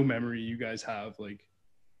show memory you guys have, like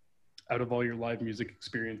out of all your live music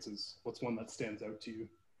experiences? What's one that stands out to you?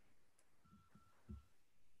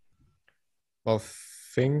 Well,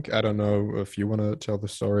 I don't know if you want to tell the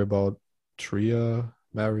story about Tria,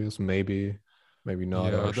 Marius, maybe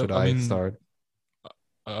not, Yeah, or should I I mean, start?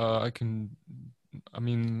 I can. I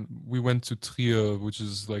mean, we went to Trier, which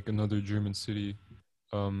is like another German city.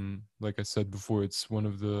 Like I said before, it's one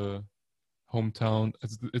of the hometown.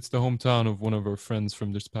 It's the hometown of one of our friends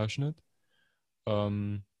from Dispassionate.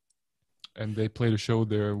 And they played a show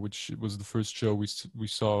there, which was the first show we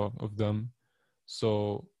saw of them.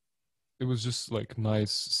 So it was just like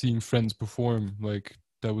nice seeing friends perform. Like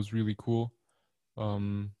that was really cool.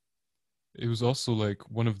 It was also like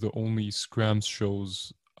one of the only Scrams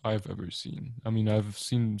shows I've ever seen. I mean, I've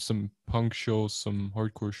seen some punk shows, some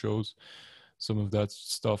hardcore shows, some of that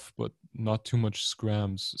stuff, but not too much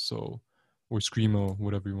Scrams. So, or Screamo,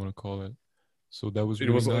 whatever you want to call it. So that was It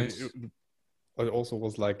really was nice. it also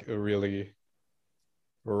was like a really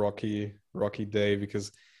rocky day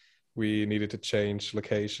because we needed to change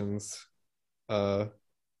locations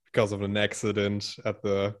because of an accident at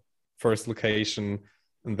the first location,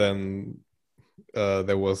 and then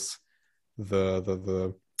there was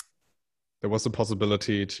the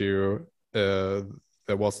possibility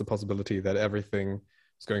that everything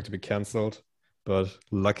was going to be cancelled, but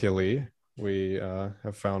luckily we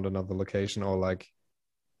have found another location, or like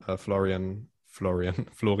Florian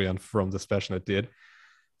from Dispassionate did.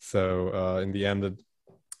 So in the end, it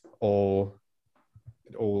all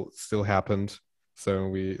still happened. So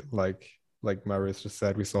we like Marius just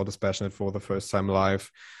said, we saw Dispassionate for the first time live.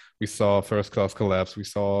 We saw First Class Collapse. We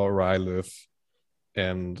saw Rylith,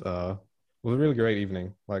 and it was a really great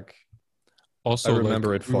evening. Like, Also, I remember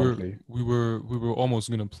like, it fondly. we were almost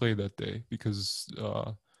gonna play that day because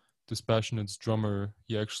Dispassionate's drummer,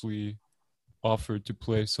 he actually offered to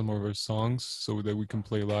play some of our songs so that we can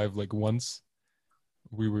play live like once.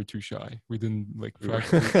 We were too shy. We didn't like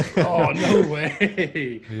practice. Oh, no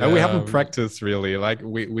way. And we haven't we- practiced really. Like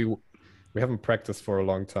we haven't practiced for a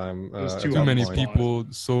long time. was at too too one many point. people,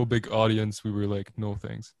 so big audience. We were like, no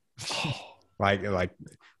thanks. Like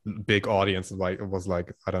big audience. Like it was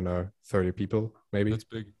like, I don't know, 30 people maybe. That's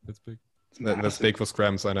big. That's big. That's big for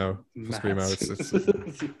Scrams, I know. For Screamo,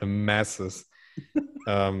 it's a masses.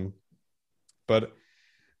 But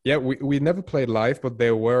yeah, we never played live, but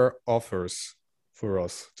there were offers for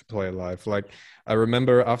us to play live. Like I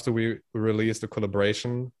remember after we released a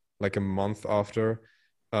collaboration, like a month after,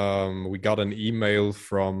 we got an email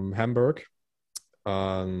from Hamburg,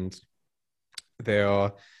 and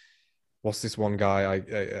there was this one guy,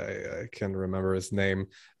 I can't remember his name,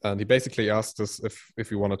 and he basically asked us if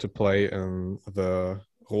we wanted to play in the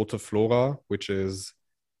Rote Flora, which is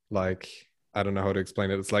like, I don't know how to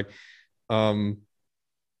explain it. It's like a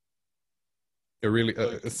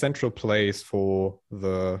central place for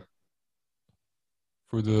the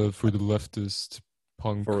leftist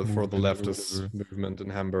punk for the movement or leftist whatever. movement in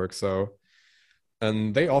Hamburg. So,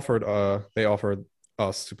 and they offered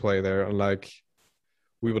us to play there, and like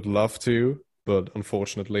we would love to, but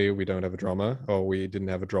unfortunately we don't have a drummer, or we didn't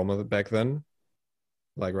have a drummer back then.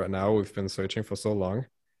 Like right now, we've been searching for so long.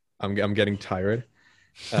 I'm getting tired.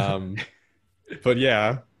 But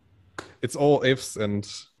yeah, it's all ifs and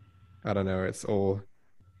I don't know. It's all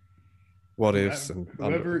what ifs and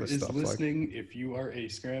Whoever other is stuff. listening, if you are a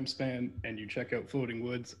Scramps fan and you check out Floating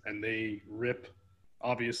Woods and they rip,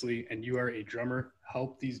 obviously, and you are a drummer,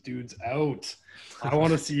 help these dudes out. I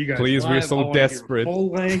want to see you guys. Please, live. we're so desperate. Full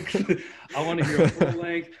length. I want to hear a full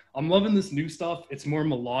length. I'm loving this new stuff. It's more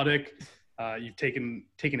melodic. You've taken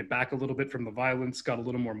it back a little bit from the violence, got a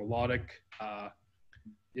little more melodic.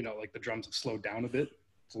 Like the drums have slowed down a bit.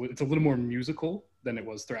 So it's a little more musical than it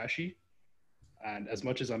was thrashy. And as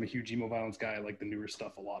much as I'm a huge emo violence guy, I like the newer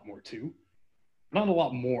stuff a lot more too. Not a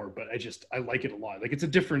lot more, but I like it a lot. Like it's a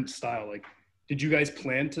different style. Like, did you guys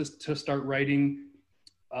plan to start writing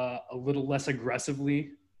a little less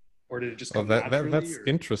aggressively, or did it just come naturally? That's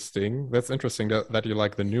interesting. That's interesting that you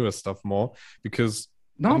like the newer stuff more, because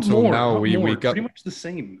not until more. now Not we more. got pretty much the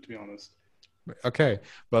same, to be honest. Okay,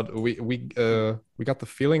 but we got the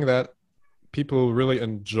feeling that people really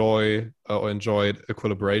enjoyed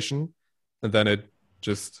Equilibration, and then it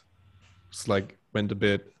just like went a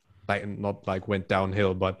bit like not like went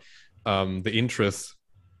downhill, but the interest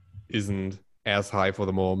isn't as high for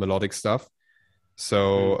the more melodic stuff.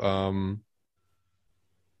 So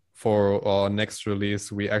for our next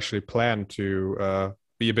release, we actually plan to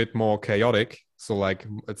be a bit more chaotic. So like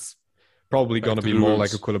it's probably going to be more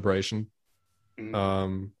like Equilibration.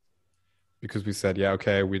 Because we said, yeah,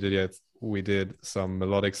 okay, we did some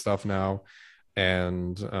melodic stuff now,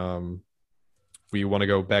 and we want to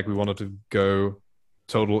go back. We wanted to go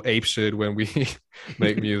total apeshit when we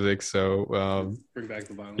make music. So bring back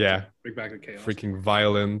the violence. Yeah, bring back the chaos. Freaking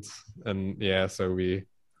violent, and yeah, so we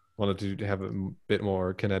wanted to have a bit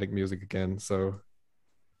more kinetic music again. So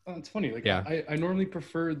it's funny. Like yeah. I normally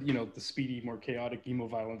prefer the speedy, more chaotic emo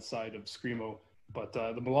violence side of screamo. But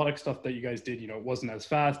the melodic stuff that you guys did, it wasn't as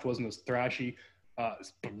fast, wasn't as thrashy, but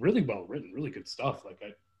really well written, really good stuff. Like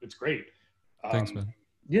it's great. Thanks, man.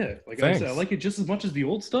 Yeah, like I said, I like it just as much as the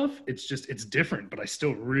old stuff. It's different, but I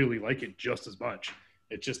still really like it just as much.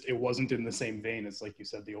 It wasn't in the same vein as, like you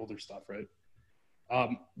said, the older stuff, right?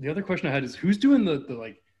 The other question I had is, who's doing the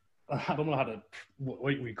like, I don't know how to, what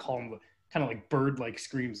we call them, kind of like bird-like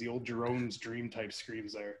screams, the old Jerome's Dream type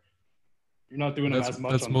screams there. You're not doing them as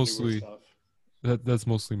much on the newer stuff. That's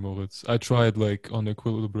mostly Moritz. I tried like on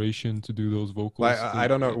Equilibration to do those vocals. I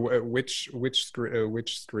don't know which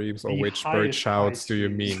screams or which bird shouts do you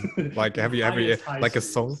mean? Like have you ever like a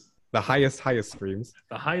song? The highest screams.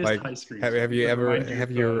 The highest high screams. Have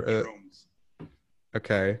you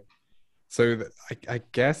Okay, so I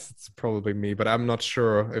guess it's probably me, but I'm not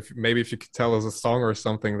sure. If you could tell us a song or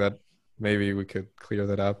something that maybe we could clear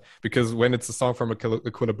that up, because when it's a song from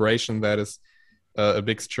Equilibration, that is a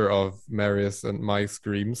mixture of Marius and my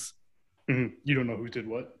screams. Mm-hmm. You don't know who did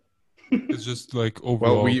what? It's just like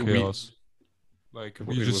overall chaos.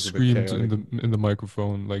 We just screamed in the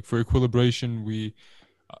microphone. Like for Equilibration, we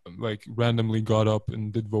like randomly got up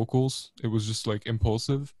and did vocals. It was just like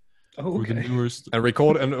impulsive. Oh, okay.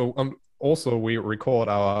 And also we record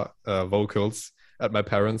our vocals at my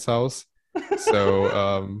parents' house. So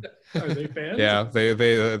are they fans? Yeah,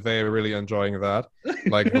 they're really enjoying that.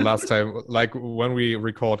 Like the last time, like when we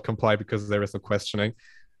record Comply Because There Is No Questioning,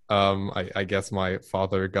 I guess my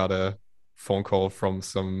father got a phone call from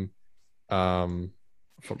some from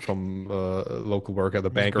local work at the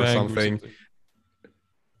bank or something.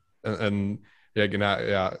 And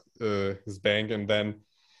his bank, and then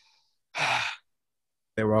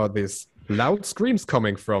there are these loud screams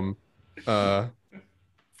coming from the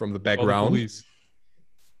background.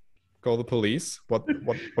 Call the police. What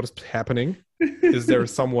is happening? Is there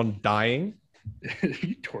someone dying? Are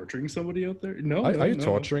you torturing somebody out there? No. Are you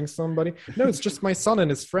torturing somebody? No, it's just my son and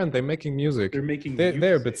his friend. They're making music.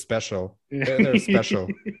 They're a bit special. They're special.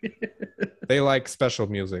 They like special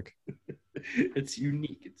music. It's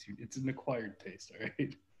unique. It's an acquired taste, all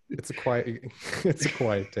right? It's a quiet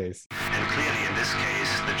taste. And clearly in this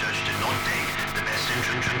case, the judge did not take the best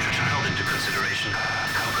interest of the child into consideration.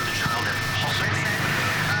 How could the child have possibly...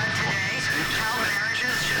 Today, child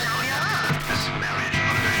marriages just don't be allowed. This marriage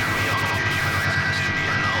under Sharia law has to be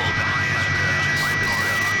annulled. The highest religious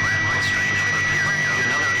authority ran by strange behavior.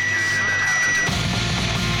 Another is that happened in...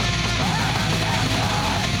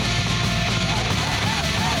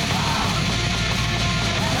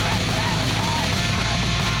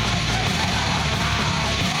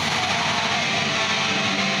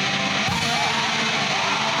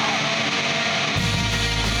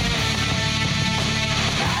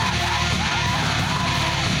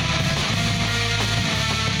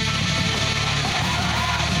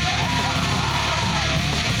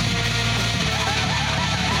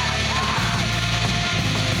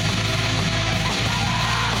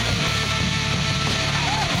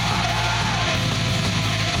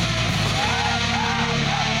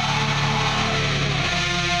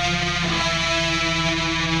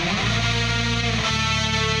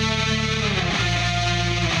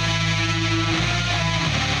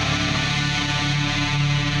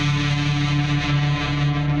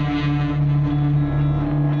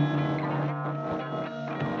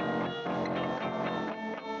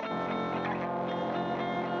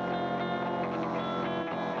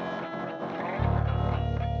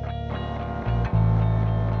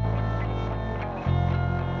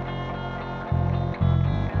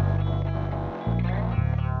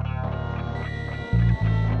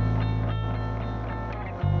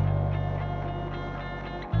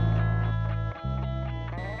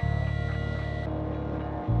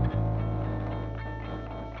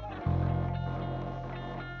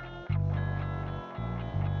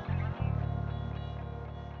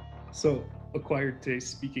 So, acquired taste,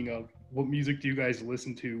 speaking of, what music do you guys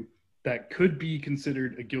listen to that could be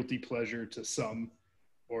considered a guilty pleasure to some?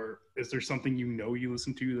 Or is there something you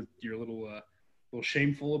listen to that you're a little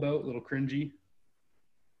shameful about, a little cringy?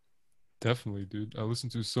 Definitely, dude. I listen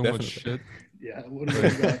to so much Definitely. shit. Yeah, what do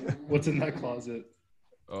you got? What's in that closet?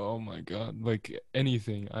 Oh my god, like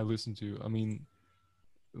anything I listen to. I mean,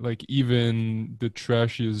 like even the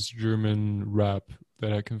trashiest German rap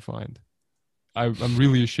that I can find. I'm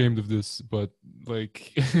really ashamed of this, but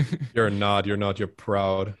like You're not. You're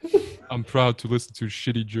proud. I'm proud to listen to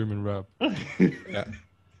shitty German rap. Yeah.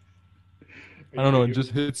 I don't know, it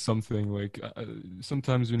just hits something. Like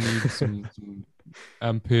sometimes you need some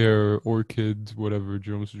Ampere, Orchid, whatever,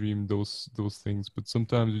 Jerome Dream, those things. But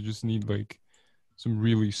sometimes you just need like some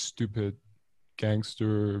really stupid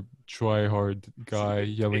gangster try hard guy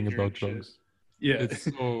yelling about ignorant shit. drugs. Yeah, It's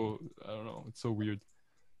so I don't know. It's so weird.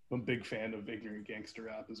 I'm a big fan of ignorant gangster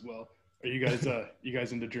rap as well. Are you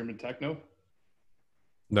guys into German techno?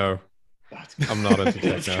 No, That's I'm not into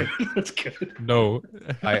That's techno. good. That's good. No,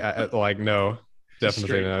 I like no. Definitely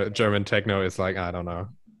Straight no. up. German techno is like, I don't know.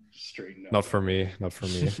 Straighten up. Not for me. Not for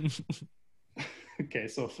me. Okay,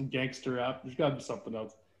 so some gangster rap. There's got to be something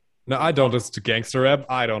else. No, I don't listen to gangster rap.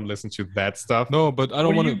 I don't listen to that stuff. no, but I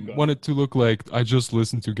don't What do want you to got? want it to look like I just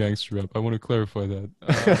listen to gangster rap. I want to clarify that.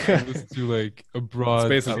 I listen to like a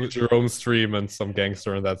broad. It's basically Jerome Stream and some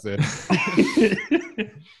gangster, and that's it.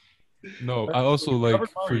 No, I also We like, covered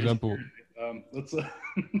for Mario's example, Jersey. Let's.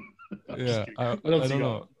 I'm just yeah, kidding. I What else don't you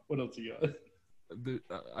know. got? What else you got?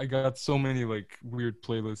 I got so many like weird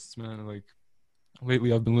playlists, man. Like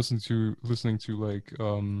lately, I've been listening to like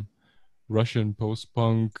Russian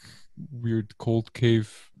post-punk, weird cold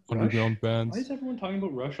cave underground Why bands. is everyone talking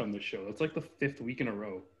about Rush on this show? That's like the 5th week in a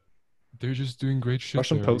row. They're just doing great shit.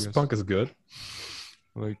 Russian there, I post guess. punk is good.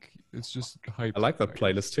 Like it's just hype. I like that guess.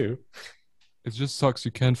 playlist too. It just sucks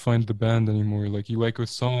you can't find the band anymore. Like you like a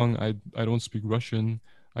song, I don't speak Russian.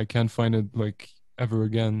 I can't find it like ever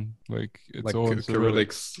again. Like it's Like all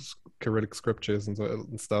Cyrillic scriptures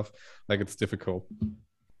and stuff. Like it's difficult.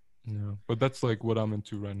 yeah. But that's like what I'm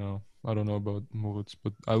into right now. I don't know about Moritz,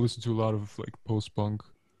 but I listen to a lot of like post-punk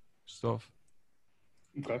stuff.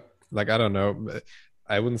 Okay. Like I don't know.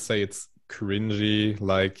 I wouldn't say it's cringy.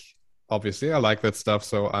 Like obviously I like that stuff,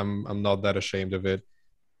 so I'm not that ashamed of it.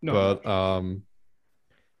 No. But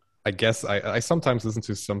I guess I sometimes listen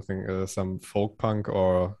to something some folk punk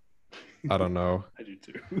or I don't know. I do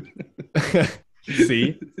too.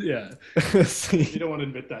 See? Yeah. You See? don't want to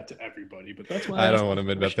admit that to everybody, but that's why I asked don't want to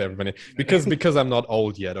the admit that to question. everybody because I'm not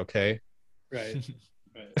old yet. Okay. Right.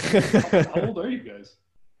 Right. How old are you guys?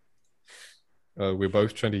 We're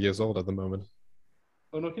both 20 years old at the moment.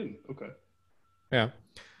 Oh, no kidding. Okay. Yeah.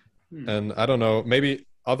 Hmm. And I don't know, maybe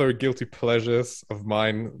other guilty pleasures of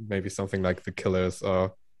mine, maybe something like The Killers,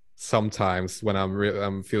 or sometimes when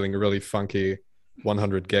I'm feeling really funky,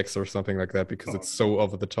 100 Gex or something like that because it's so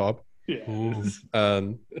over the top. Yeah. Ooh.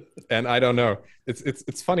 And I don't know.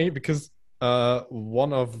 It's funny because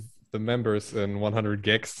one of the members in 100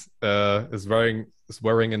 Gex is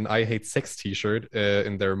wearing an I Hate Sex t-shirt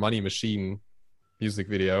in their Money Machine music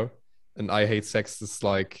video, and I Hate Sex is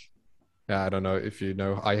like, yeah, I don't know if you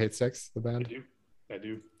know I Hate Sex, the I band. do. I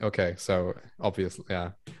do. Okay, so obviously,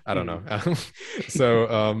 yeah, I don't know.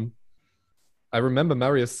 So I remember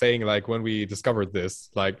Marius saying like when we discovered this,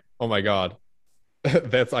 like, oh my god,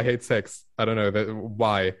 that's I Hate Sex. I don't know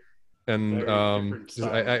why. And Very different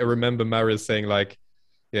style. I remember Marius saying like,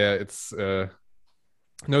 yeah, it's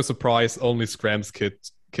no surprise, only Scrams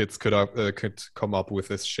kids could come up with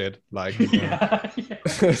this shit. Like, Yeah.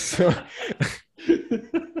 so,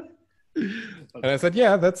 and I said,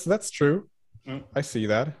 yeah, that's true. Yeah. I see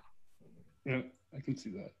that. Yeah, I can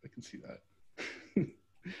see that. I can see that.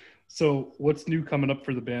 So, what's new coming up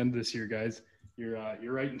for the band this year, guys?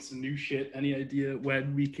 You're writing some new shit. Any idea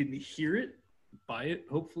when we can hear it, buy it?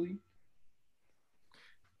 Hopefully.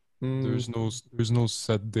 There's no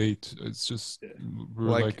set date. It's just Yeah. we're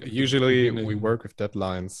like at the usually we beginning. work with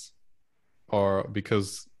deadlines, or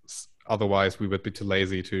because otherwise we would be too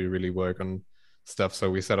lazy to really work on stuff.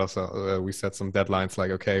 So we set some deadlines,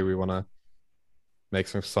 like, okay, we want to make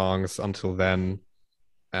some songs until then,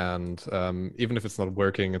 and even if it's not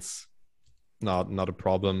working, it's not a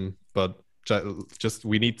problem. But just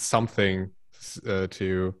we need something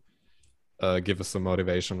to give us some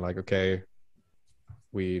motivation. Like, okay,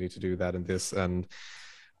 we need to do that and this. And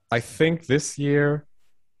I think this year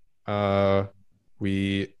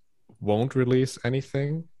we won't release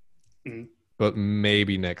anything, Mhm. but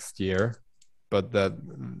maybe next year. But that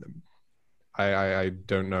I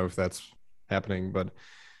don't know if that's happening, but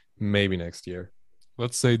maybe next year.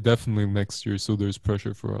 let's say definitely next year, so there's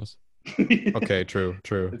pressure for us. Okay, true.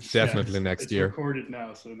 Definitely next it's year. recorded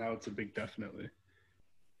now, so now it's a big definitely.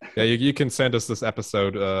 Yeah, you can send us this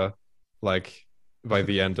episode like by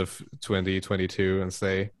the end of 2022 and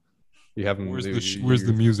say you haven't. Where's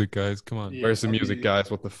the music, guys? Come on. Yeah, Where's the music, guys?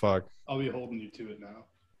 What the fuck? I'll be holding you to it now.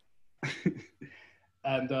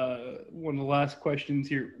 And one of the last questions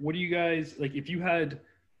here: what do you guys like? If you had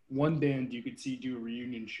one band you could see do a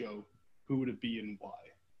reunion show, who would it be and why?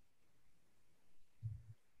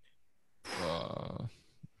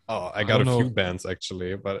 I got don't a few know. bands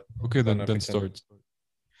actually, but Okay, I don't know then if we can- start.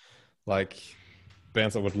 like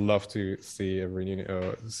bands I would love to see a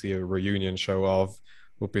reunion show of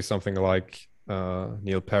would be something like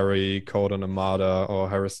Neil Perry, Cold Armada, or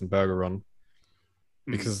Harrison Bergeron.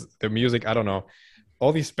 Because their music, I don't know,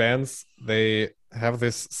 all these bands, they have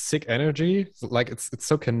this sick energy. Like it's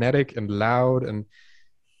so kinetic and loud, and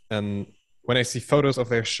when I see photos of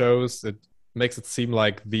their shows, it makes it seem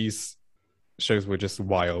like these shows were just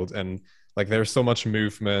wild, and like there's so much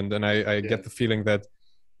movement, and I get the feeling that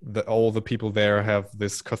all the people there have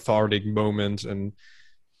this cathartic moment, and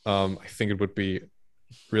I think it would be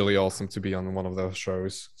really awesome to be on one of those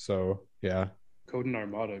shows. So yeah, Code and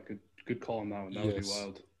Armada, good call on that one. That would be Yes.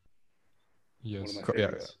 wild. Yes. One of my yeah,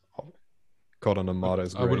 favorites. Cold Armada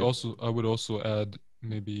is great. I would also add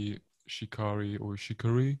maybe Shikari or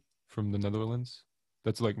Shikari from the Netherlands.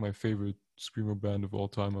 That's like my favorite screamo band of all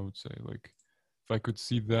time, I would say. Like if I could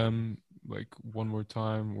see them like one more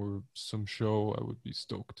time or some show, I would be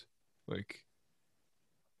stoked. Like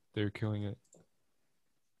they're killing it.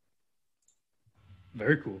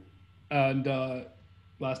 Very cool. And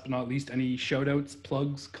last but not least, any shout outs,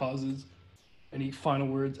 plugs, causes, any final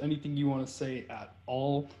words, anything you want to say at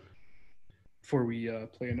all before we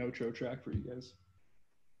play an outro track for you guys?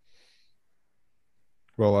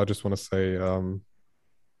 Well, I just want to say,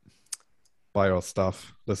 buy our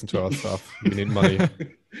stuff, listen to our stuff. We need money.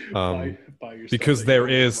 Buy your stuff because that there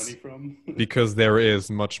you want is- money from. Because there is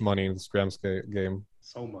much money in the Scrams game.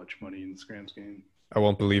 So much money in the Scrams game. I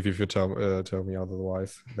won't believe if you tell me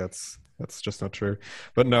otherwise. That's just not true.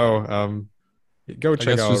 But no, go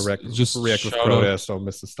check guess out just React with shout Protest or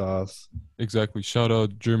Mr. Stars. Exactly. Shout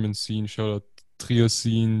out German scene, shout out Trier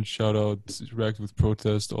scene, shout out React with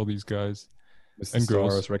Protest, all these guys. Mr. And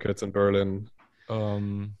girls. Stars Records in Berlin.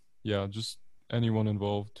 Yeah, just anyone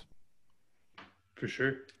involved. For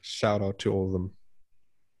sure. Shout out to all of them.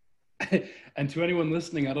 And to anyone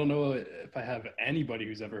listening, I don't know if I have anybody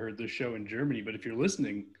who's ever heard this show in Germany, but if you're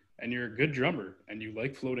listening and you're a good drummer and you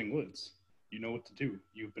like Floating Woods, you know what to do.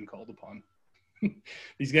 You've been called upon.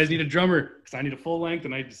 These guys need a drummer because I need a full length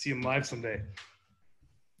and I need to see them live someday.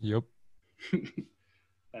 Yep.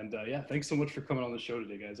 And yeah, thanks so much for coming on the show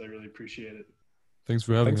today, guys. I really appreciate it. Thanks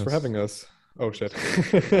for having Thanks us. for having us. Oh shit.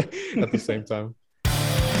 At the same time.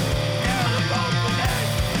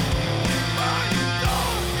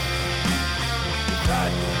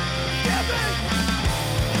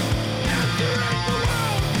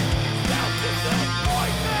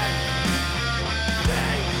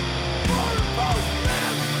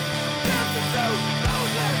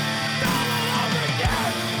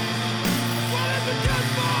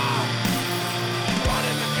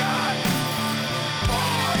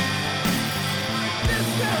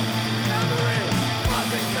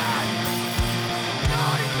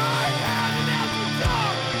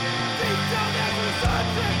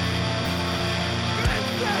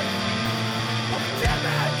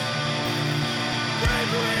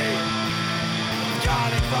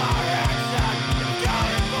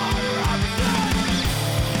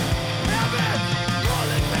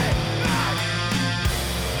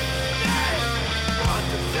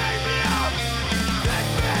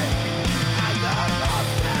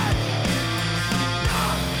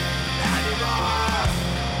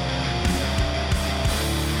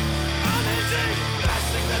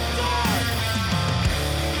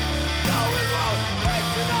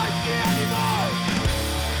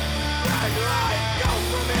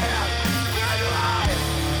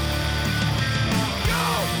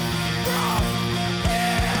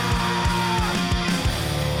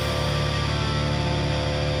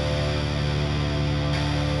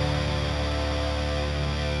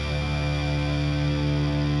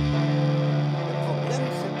 Le problème,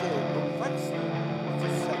 c'est que l'Ovax, qui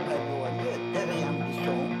s'appelle ONE, derrière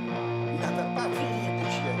Bisson, n'avait pas fini de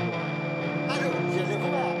chier. Alors, je les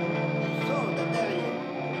vois, ils sont de derrière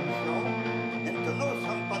Bisson, maintenant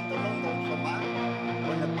sans pantalon dans son main,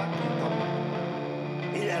 on n'est pas content.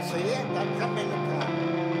 Il a essayé d'attraper le crâne.